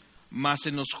trono, mas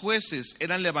en los jueces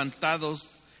eran levantados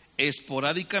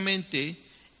esporádicamente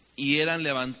y eran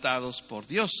levantados por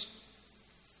Dios.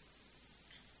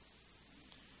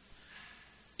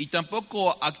 Y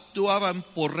tampoco actuaban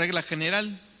por regla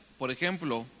general. Por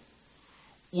ejemplo,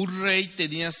 un rey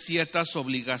tenía ciertas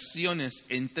obligaciones,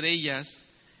 entre ellas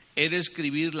era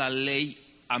escribir la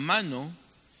ley a mano,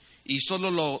 y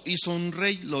solo lo hizo un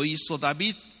rey, lo hizo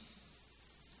David.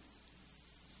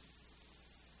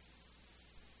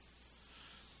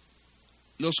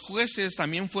 Los jueces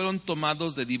también fueron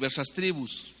tomados de diversas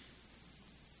tribus.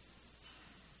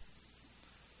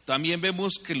 También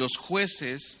vemos que los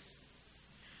jueces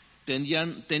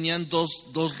tenían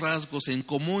dos rasgos en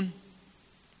común.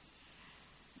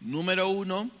 Número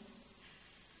 1,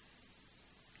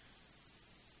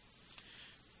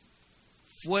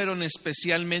 fueron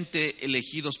especialmente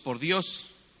elegidos por Dios.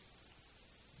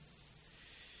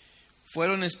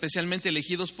 Fueron especialmente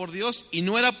elegidos por Dios y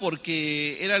no era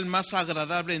porque era el más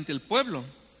agradable entre el pueblo.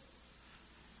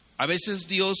 A veces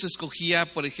Dios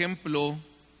escogía, por ejemplo,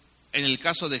 en el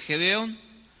caso de Gedeón,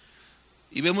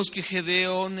 y vemos que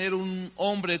Gedeón era un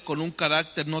hombre con un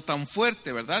carácter no tan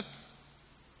fuerte, ¿verdad?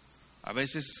 A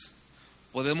veces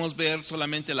podemos ver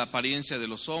solamente la apariencia de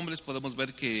los hombres, podemos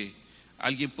ver que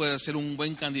alguien puede ser un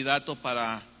buen candidato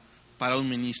para un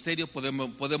ministerio,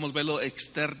 podemos verlo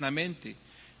externamente.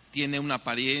 Tiene una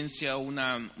apariencia,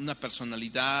 una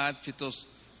personalidad, ciertas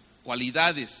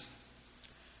cualidades.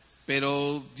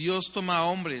 Pero Dios toma a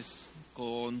hombres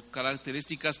con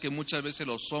características que muchas veces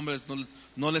los hombres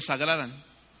no les agradan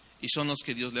y son los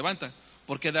que Dios levanta.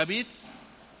 Porque David,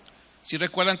 si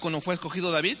recuerdan cuando fue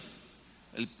escogido David,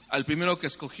 al primero que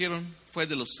escogieron fue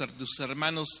de sus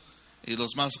hermanos de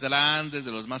los más grandes,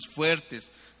 de los más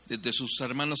fuertes, de sus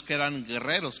hermanos que eran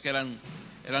guerreros, que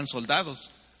eran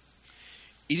soldados.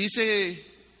 Y dice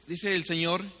el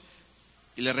Señor,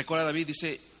 y le recuerda a David,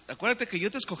 dice: acuérdate que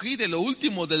yo te escogí de lo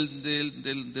último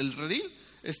del redil.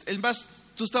 Es más,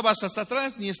 tú estabas hasta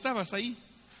atrás, ni estabas ahí,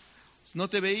 no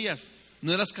te veías,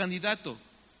 no eras candidato,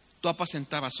 tú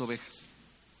apacentabas ovejas.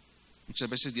 Muchas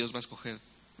veces Dios va a escoger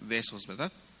de esos,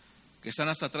 ¿verdad? Que están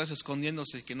hasta atrás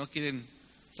escondiéndose, que no quieren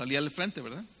salir al frente,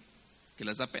 ¿verdad? Que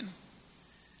les da pena.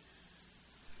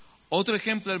 Otro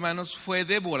ejemplo, hermanos, fue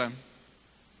Débora.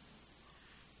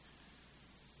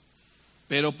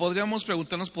 Pero podríamos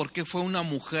preguntarnos por qué fue una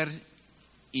mujer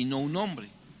y no un hombre.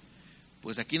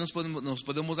 Pues aquí nos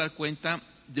podemos dar cuenta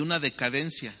de una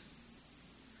decadencia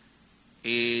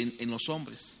en los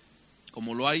hombres,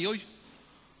 como lo hay hoy.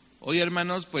 Hoy,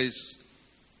 hermanos, pues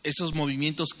esos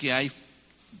movimientos que hay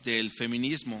del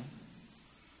feminismo,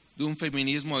 de un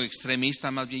feminismo extremista,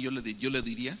 más bien yo le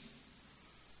diría,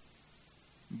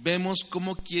 vemos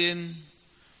cómo quieren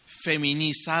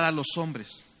feminizar a los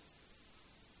hombres.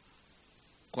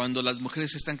 Cuando las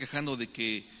mujeres se están quejando de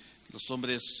que los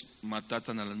hombres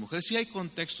maltratan a las mujeres, sí hay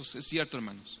contextos, es cierto,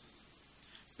 hermanos,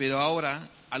 pero ahora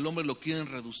al hombre lo quieren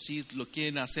reducir, lo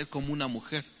quieren hacer como una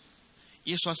mujer,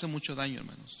 y eso hace mucho daño,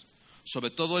 hermanos, sobre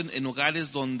todo en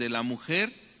hogares donde la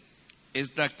mujer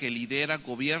es la que lidera,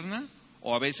 gobierna,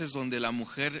 o a veces donde la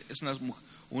mujer es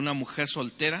una mujer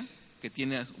soltera que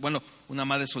tiene, una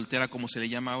madre soltera como se le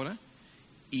llama ahora,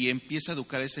 y empieza a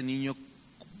educar a ese niño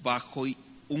bajo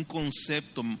un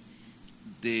concepto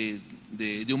de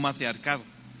un matriarcado.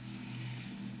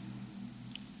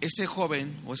 Ese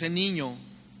joven o ese niño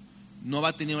no va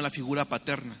a tener una figura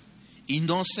paterna y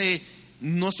no se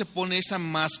pone esa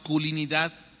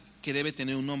masculinidad que debe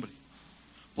tener un hombre.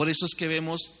 Por eso es que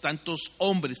vemos tantos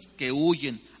hombres que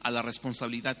huyen a la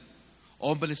responsabilidad,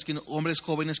 hombres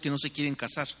jóvenes que no se quieren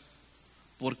casar,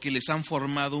 porque les han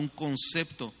formado un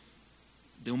concepto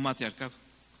de un matriarcado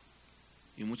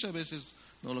y muchas veces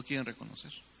no lo quieren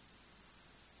reconocer.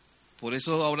 Por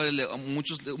eso ahora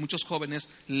muchos jóvenes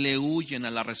le huyen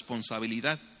a la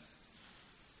responsabilidad.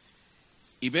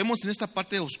 Y vemos en esta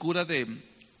parte oscura de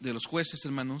los jueces,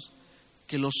 hermanos,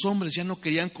 que los hombres ya no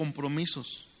querían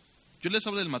compromisos. Yo les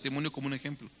hablo del matrimonio como un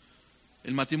ejemplo.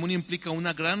 El matrimonio implica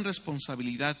una gran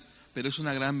responsabilidad, pero es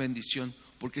una gran bendición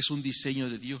porque es un diseño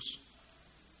de Dios.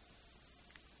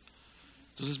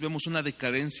 Entonces vemos una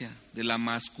decadencia de la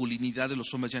masculinidad de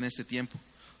los hombres ya en este tiempo.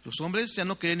 Los hombres ya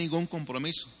no querían ningún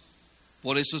compromiso.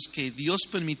 Por eso es que Dios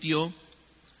permitió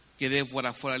que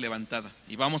Débora fuera levantada.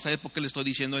 Y vamos a ver por qué le estoy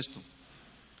diciendo esto.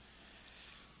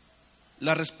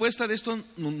 La respuesta de esto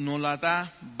nos la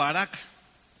da Barak,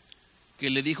 que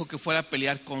le dijo que fuera a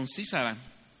pelear con Sísara.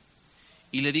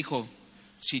 Y le dijo: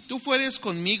 si tú fueres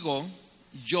conmigo,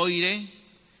 yo iré.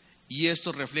 Y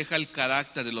esto refleja el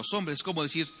carácter de los hombres. Es como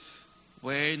decir: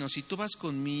 bueno, si tú vas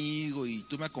conmigo y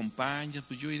tú me acompañas,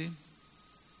 pues yo iré.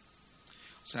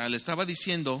 O sea, le estaba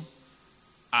diciendo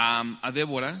a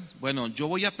Débora: bueno, yo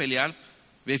voy a pelear.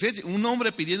 Un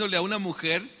hombre pidiéndole a una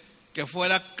mujer que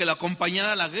la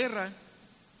acompañara a la guerra.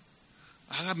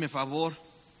 Hágame favor.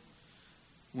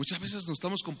 Muchas veces nos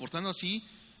estamos comportando así.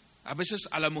 A veces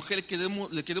a la mujer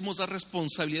le queremos dar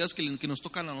responsabilidades que nos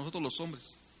tocan a nosotros los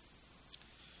hombres.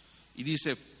 Y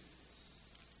dice: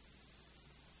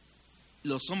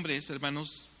 los hombres,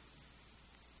 hermanos,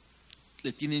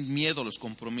 le tienen miedo a los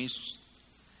compromisos.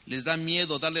 Les da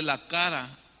miedo darle la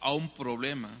cara a un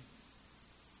problema.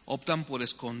 Optan por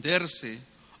esconderse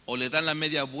o le dan la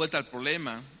media vuelta al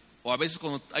problema. O a veces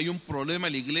cuando hay un problema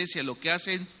en la iglesia, lo que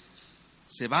hacen,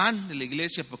 se van de la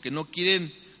iglesia porque no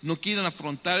quieren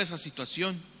afrontar esa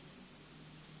situación.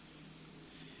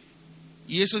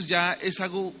 Y eso ya es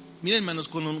algo, miren, hermanos,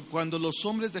 cuando los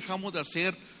hombres dejamos de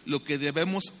hacer lo que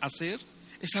debemos hacer,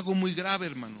 es algo muy grave,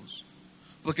 hermanos,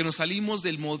 porque nos salimos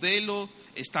del modelo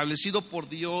establecido por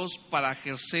Dios para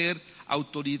ejercer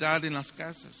autoridad en las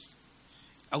casas.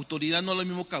 Autoridad no es lo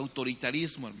mismo que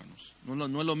autoritarismo, hermanos,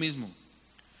 no es lo mismo.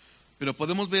 Pero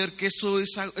podemos ver que eso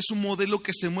es un modelo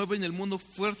que se mueve en el mundo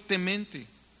fuertemente.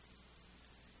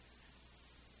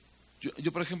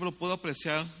 Yo, por ejemplo, puedo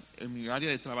apreciar en mi área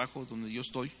de trabajo donde yo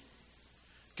estoy,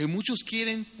 que muchos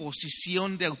quieren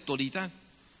posición de autoridad.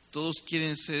 Todos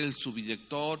quieren ser el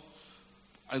subdirector,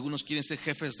 algunos quieren ser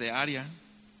jefes de área.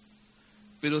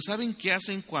 Pero ¿saben qué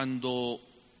hacen cuando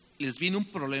les viene un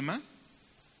problema?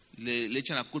 Le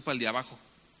echan la culpa al de abajo.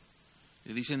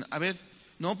 Le dicen: a ver,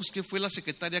 no, pues que fue la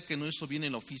secretaria que no hizo bien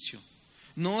el oficio.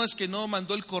 No, es que no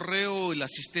mandó el correo el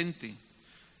asistente.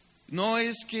 No,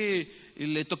 es que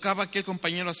le tocaba a aquel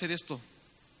compañero hacer esto.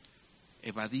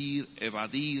 Evadir.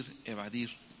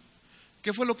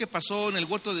 ¿Qué fue lo que pasó en el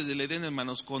huerto del Edén,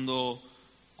 hermanos, cuando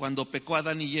pecó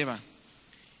Adán y Eva?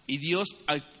 Y Dios,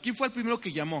 ¿quién fue el primero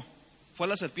que llamó? ¿Fue a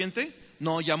la serpiente?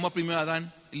 No, llamó primero a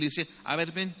Adán y le dice, a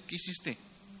ver, ven, ¿qué hiciste?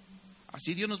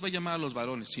 Así Dios nos va a llamar a los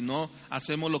varones, si no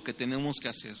hacemos lo que tenemos que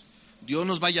hacer. Dios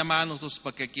nos va a llamar a nosotros,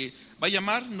 para que va a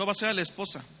llamar, no va a ser a la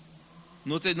esposa.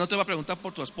 No te va a preguntar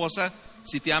por tu esposa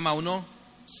si te ama o no,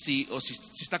 si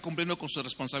está cumpliendo con su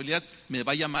responsabilidad. Me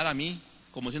va a llamar a mí,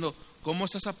 como diciendo, ¿cómo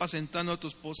estás apacentando a tu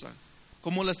esposa?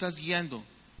 ¿Cómo la estás guiando?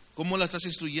 ¿Cómo la estás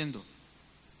instruyendo?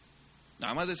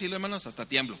 Nada más decirlo, hermanos, hasta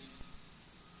tiemblo.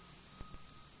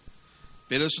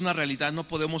 Pero es una realidad, no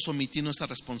podemos omitir nuestra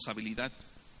responsabilidad.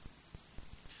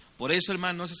 Por eso,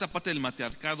 hermanos, esa parte del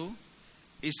matriarcado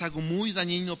es algo muy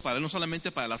dañino no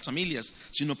solamente para las familias,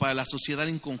 sino para la sociedad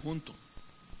en conjunto.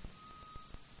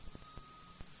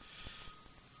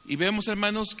 Y vemos,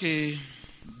 hermanos, que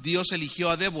Dios eligió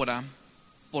a Débora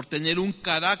por tener un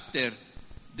carácter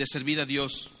de servir a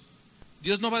Dios.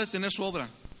 Dios no va a detener su obra.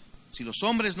 Si los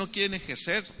hombres no quieren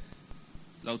ejercer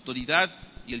la autoridad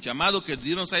y el llamado que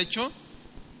Dios nos ha hecho,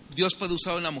 Dios puede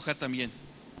usar a una mujer también.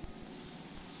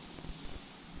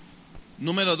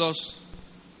 Número 2.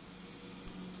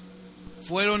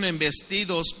 Fueron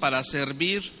embestidos para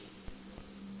servir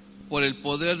por el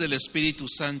poder del Espíritu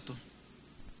Santo.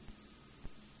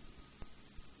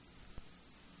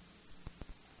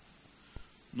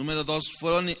 Número 2,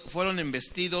 fueron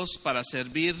embestidos para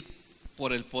servir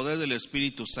por el poder del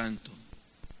Espíritu Santo.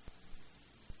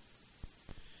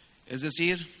 Es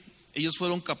decir, ellos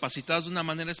fueron capacitados de una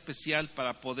manera especial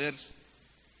para poder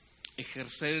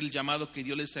ejercer el llamado que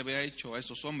Dios les había hecho a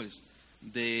esos hombres,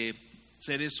 de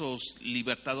ser esos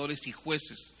libertadores y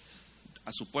jueces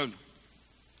a su pueblo.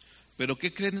 Pero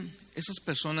 ¿qué creen? Esas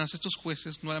personas, estos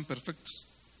jueces no eran perfectos.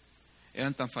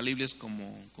 Eran tan falibles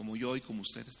como yo y como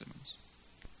ustedes, hermanos.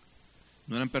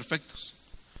 No eran perfectos.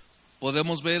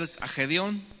 Podemos ver a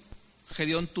Gedeón.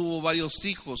 Gedeón tuvo varios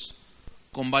hijos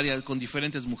con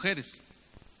diferentes mujeres.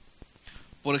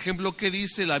 Por ejemplo, ¿qué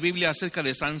dice la Biblia acerca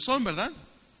de Sansón, verdad?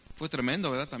 Fue tremendo,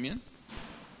 ¿verdad?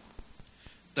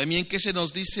 También, ¿qué se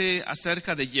nos dice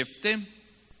acerca de Jefté?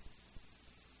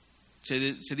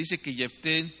 Se dice que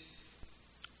Jefté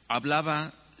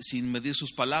hablaba sin medir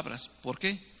sus palabras. ¿Por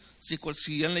qué?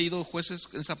 Si han leído Jueces,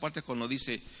 en esa parte cuando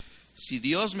dice, si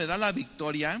Dios me da la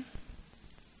victoria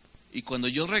y cuando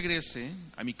yo regrese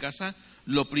a mi casa,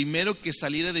 lo primero que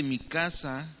saliera de mi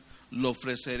casa lo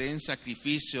ofreceré en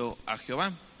sacrificio a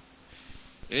Jehová.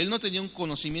 Él no tenía un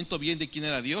conocimiento bien de quién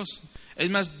era Dios. Es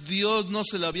más, Dios no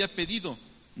se lo había pedido.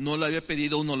 No le había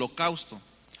pedido un holocausto.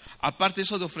 Aparte,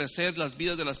 eso de ofrecer las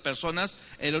vidas de las personas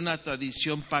era una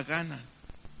tradición pagana.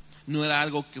 No era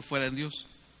algo que fuera en Dios.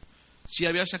 Sí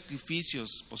había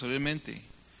sacrificios, posiblemente,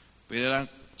 pero eran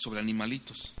sobre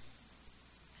animalitos.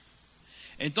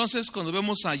 Entonces, cuando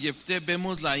vemos a Jefté,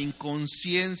 vemos la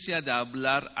inconsciencia de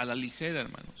hablar a la ligera,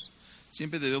 hermanos.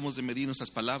 Siempre debemos de medir nuestras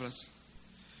palabras.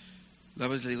 La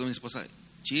vez le digo a mi esposa,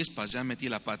 chispas, ya metí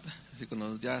la pata. Así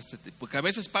cuando porque a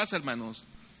veces pasa, hermanos,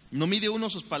 no mide uno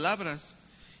sus palabras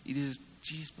y dices,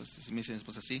 chispas, y me dice mi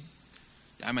esposa, sí,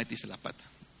 ya metiste la pata.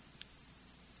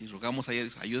 Y rogamos a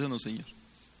Dios, ayúdenos, Señor.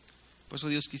 Por eso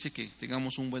Dios quise que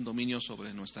tengamos un buen dominio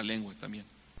sobre nuestra lengua también.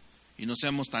 Y no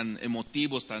seamos tan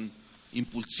emotivos, tan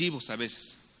impulsivos a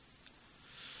veces.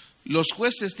 Los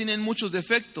jueces tienen muchos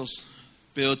defectos,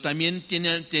 pero también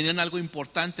tenían algo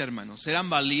importante, hermanos. Eran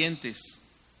valientes.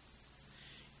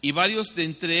 Y varios de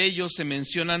entre ellos se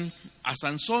mencionan a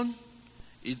Sansón.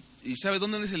 ¿Y sabe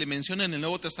dónde se le menciona en el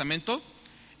Nuevo Testamento?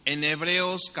 En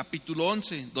Hebreos capítulo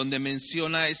 11, donde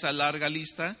menciona esa larga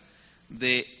lista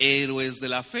de héroes de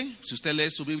la fe. Si usted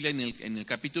lee su Biblia en el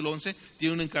capítulo 11,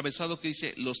 tiene un encabezado que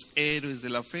dice los héroes de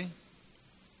la fe.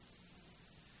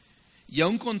 Y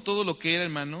aún con todo lo que era,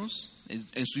 hermanos,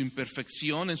 en su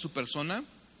imperfección, en su persona,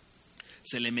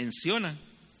 se le menciona.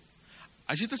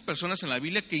 Hay ciertas personas en la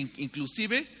Biblia que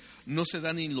inclusive no se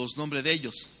dan ni los nombres de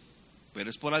ellos, pero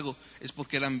es por algo, es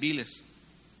porque eran viles.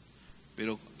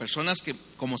 Pero personas que,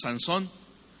 como Sansón,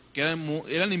 que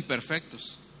eran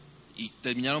imperfectos y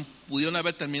pudieron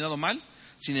haber terminado mal,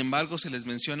 sin embargo se les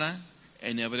menciona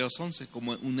en Hebreos 11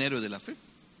 como un héroe de la fe.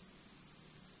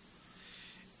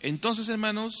 Entonces,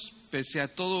 hermanos, pese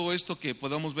a todo esto que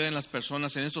podamos ver en las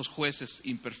personas, en esos jueces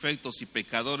imperfectos y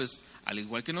pecadores, al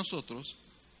igual que nosotros,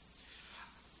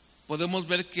 podemos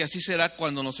ver que así será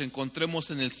cuando nos encontremos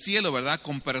en el cielo, ¿verdad?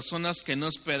 Con personas que no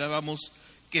esperábamos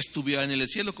que estuvieran en el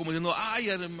cielo, como diciendo, ay,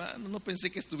 hermano, no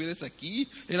pensé que estuvieras aquí,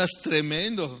 eras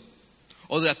tremendo.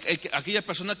 O de aquella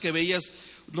persona que veías,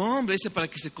 no, hombre, ese para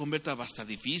que se convierta va a estar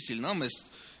difícil, no,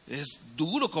 es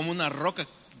duro como una roca.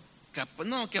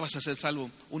 no, ¿qué vas a ser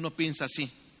salvo? Uno piensa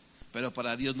así, pero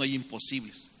para Dios no hay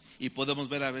imposibles. Y podemos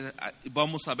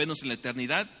vamos a vernos en la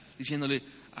eternidad diciéndole,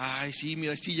 ay, sí,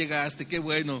 mira, sí llegaste, qué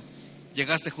bueno,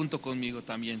 llegaste junto conmigo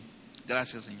también.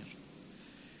 Gracias, Señor.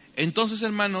 Entonces,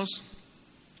 hermanos,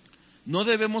 no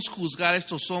debemos juzgar a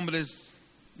estos hombres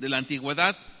de la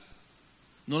antigüedad,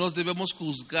 no los debemos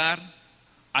juzgar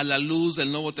a la luz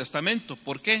del Nuevo Testamento.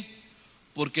 ¿Por qué?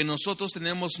 Porque nosotros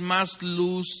tenemos más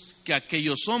luz que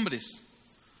aquellos hombres,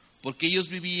 porque ellos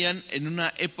vivían en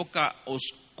una época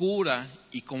oscura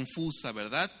y confusa,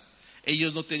 ¿verdad?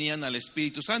 Ellos no tenían al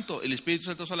Espíritu Santo. El Espíritu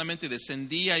Santo solamente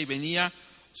descendía y venía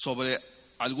sobre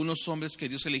algunos hombres que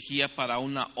Dios elegía para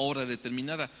una obra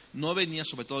determinada. No venía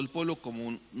sobre todo el pueblo,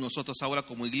 como nosotros ahora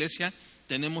como iglesia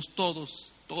tenemos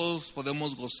todos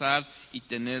podemos gozar y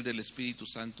tener del Espíritu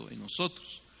Santo en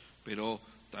nosotros. Pero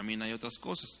también hay otras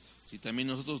cosas. Si también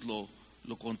nosotros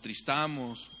lo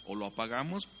contristamos o lo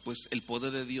apagamos, pues el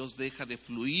poder de Dios deja de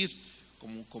fluir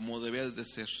como debe de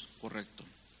ser, correcto.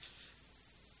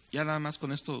 Ya nada más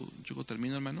con esto yo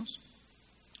termino, hermanos.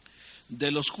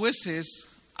 De los jueces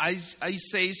hay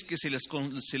 6 que se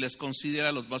les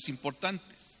considera los más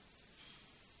importantes.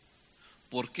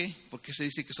 ¿Por qué? ¿Por qué se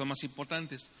dice que son más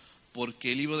importantes?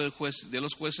 Porque el libro de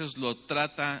los jueces lo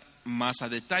trata más a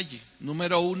detalle.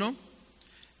 Número 1,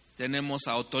 tenemos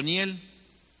a Otoniel.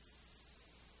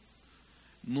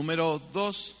 Número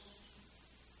 2,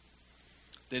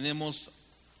 tenemos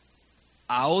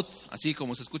a Aod, así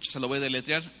como se escucha, se lo voy a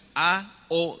deletrear,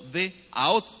 A-O-D,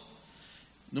 Aod.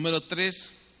 Número 3,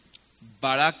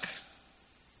 Barak,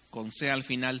 con C al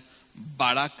final,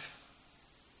 Barak.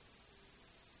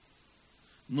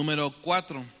 Número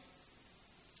 4,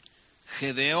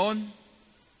 Gedeón.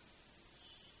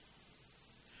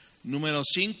 Número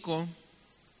 5,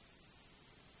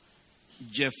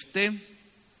 Jefté.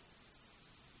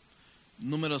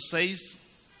 Número 6,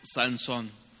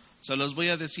 Sansón. Se los voy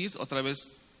a decir otra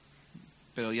vez,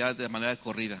 pero ya de manera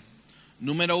corrida.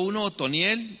 Número 1,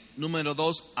 Otoniel. Número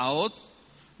 2, Aod.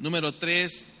 Número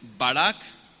 3, Barak.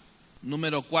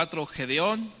 Número 4,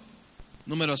 Gedeón.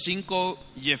 Número 5,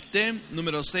 Jefté.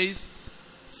 Número 6,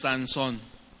 Sansón.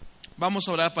 Vamos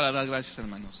a orar para dar gracias,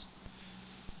 hermanos.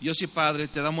 Dios y Padre,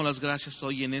 te damos las gracias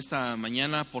hoy en esta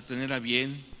mañana por tener a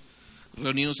bien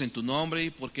reunirnos en tu nombre y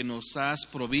porque nos has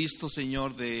provisto,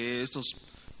 Señor, de estos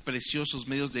preciosos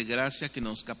medios de gracia que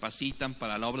nos capacitan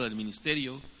para la obra del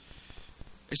ministerio,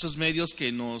 esos medios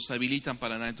que nos habilitan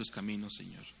para andar en tus caminos,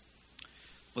 Señor.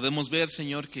 Podemos ver,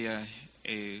 Señor,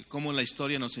 que cómo la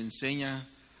historia nos enseña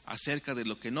acerca de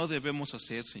lo que no debemos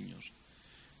hacer, Señor.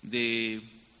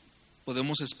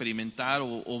 Podemos experimentar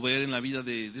o ver en la vida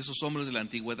de esos hombres de la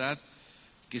antigüedad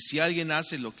que si alguien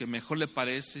hace lo que mejor le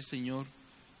parece, Señor,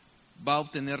 va a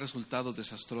obtener resultados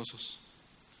desastrosos.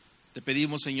 Te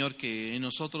pedimos, Señor, que en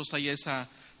nosotros haya esa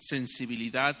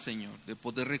sensibilidad, Señor, de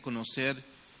poder reconocer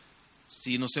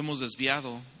si nos hemos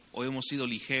desviado o hemos sido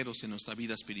ligeros en nuestra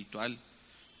vida espiritual.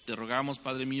 Te rogamos,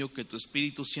 Padre mío, que tu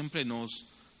Espíritu siempre nos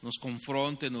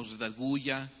confronte, nos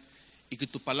redarguya y que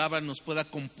tu palabra nos pueda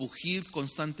compugir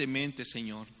constantemente,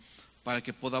 Señor, para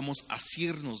que podamos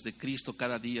asirnos de Cristo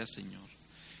cada día, Señor.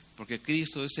 Porque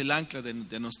Cristo es el ancla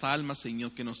de nuestra alma,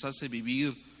 Señor, que nos hace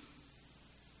vivir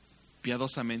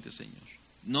piadosamente, Señor.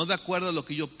 No de acuerdo a lo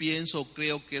que yo pienso o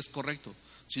creo que es correcto,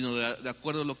 sino de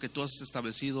acuerdo a lo que tú has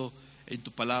establecido en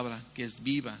tu palabra, que es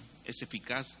viva, es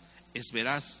eficaz, es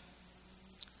veraz.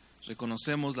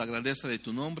 Reconocemos la grandeza de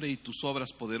tu nombre y tus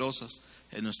obras poderosas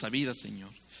en nuestra vida,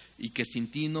 Señor, y que sin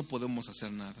ti no podemos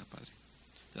hacer nada, Padre.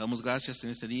 Te damos gracias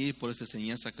en este día y por esta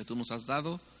enseñanza que tú nos has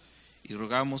dado y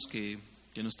rogamos que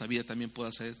nuestra vida también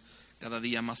pueda ser cada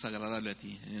día más agradable a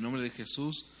ti. En el nombre de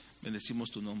Jesús bendecimos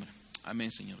tu nombre.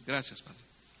 Amén, Señor. Gracias, Padre.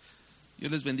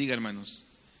 Dios les bendiga, hermanos.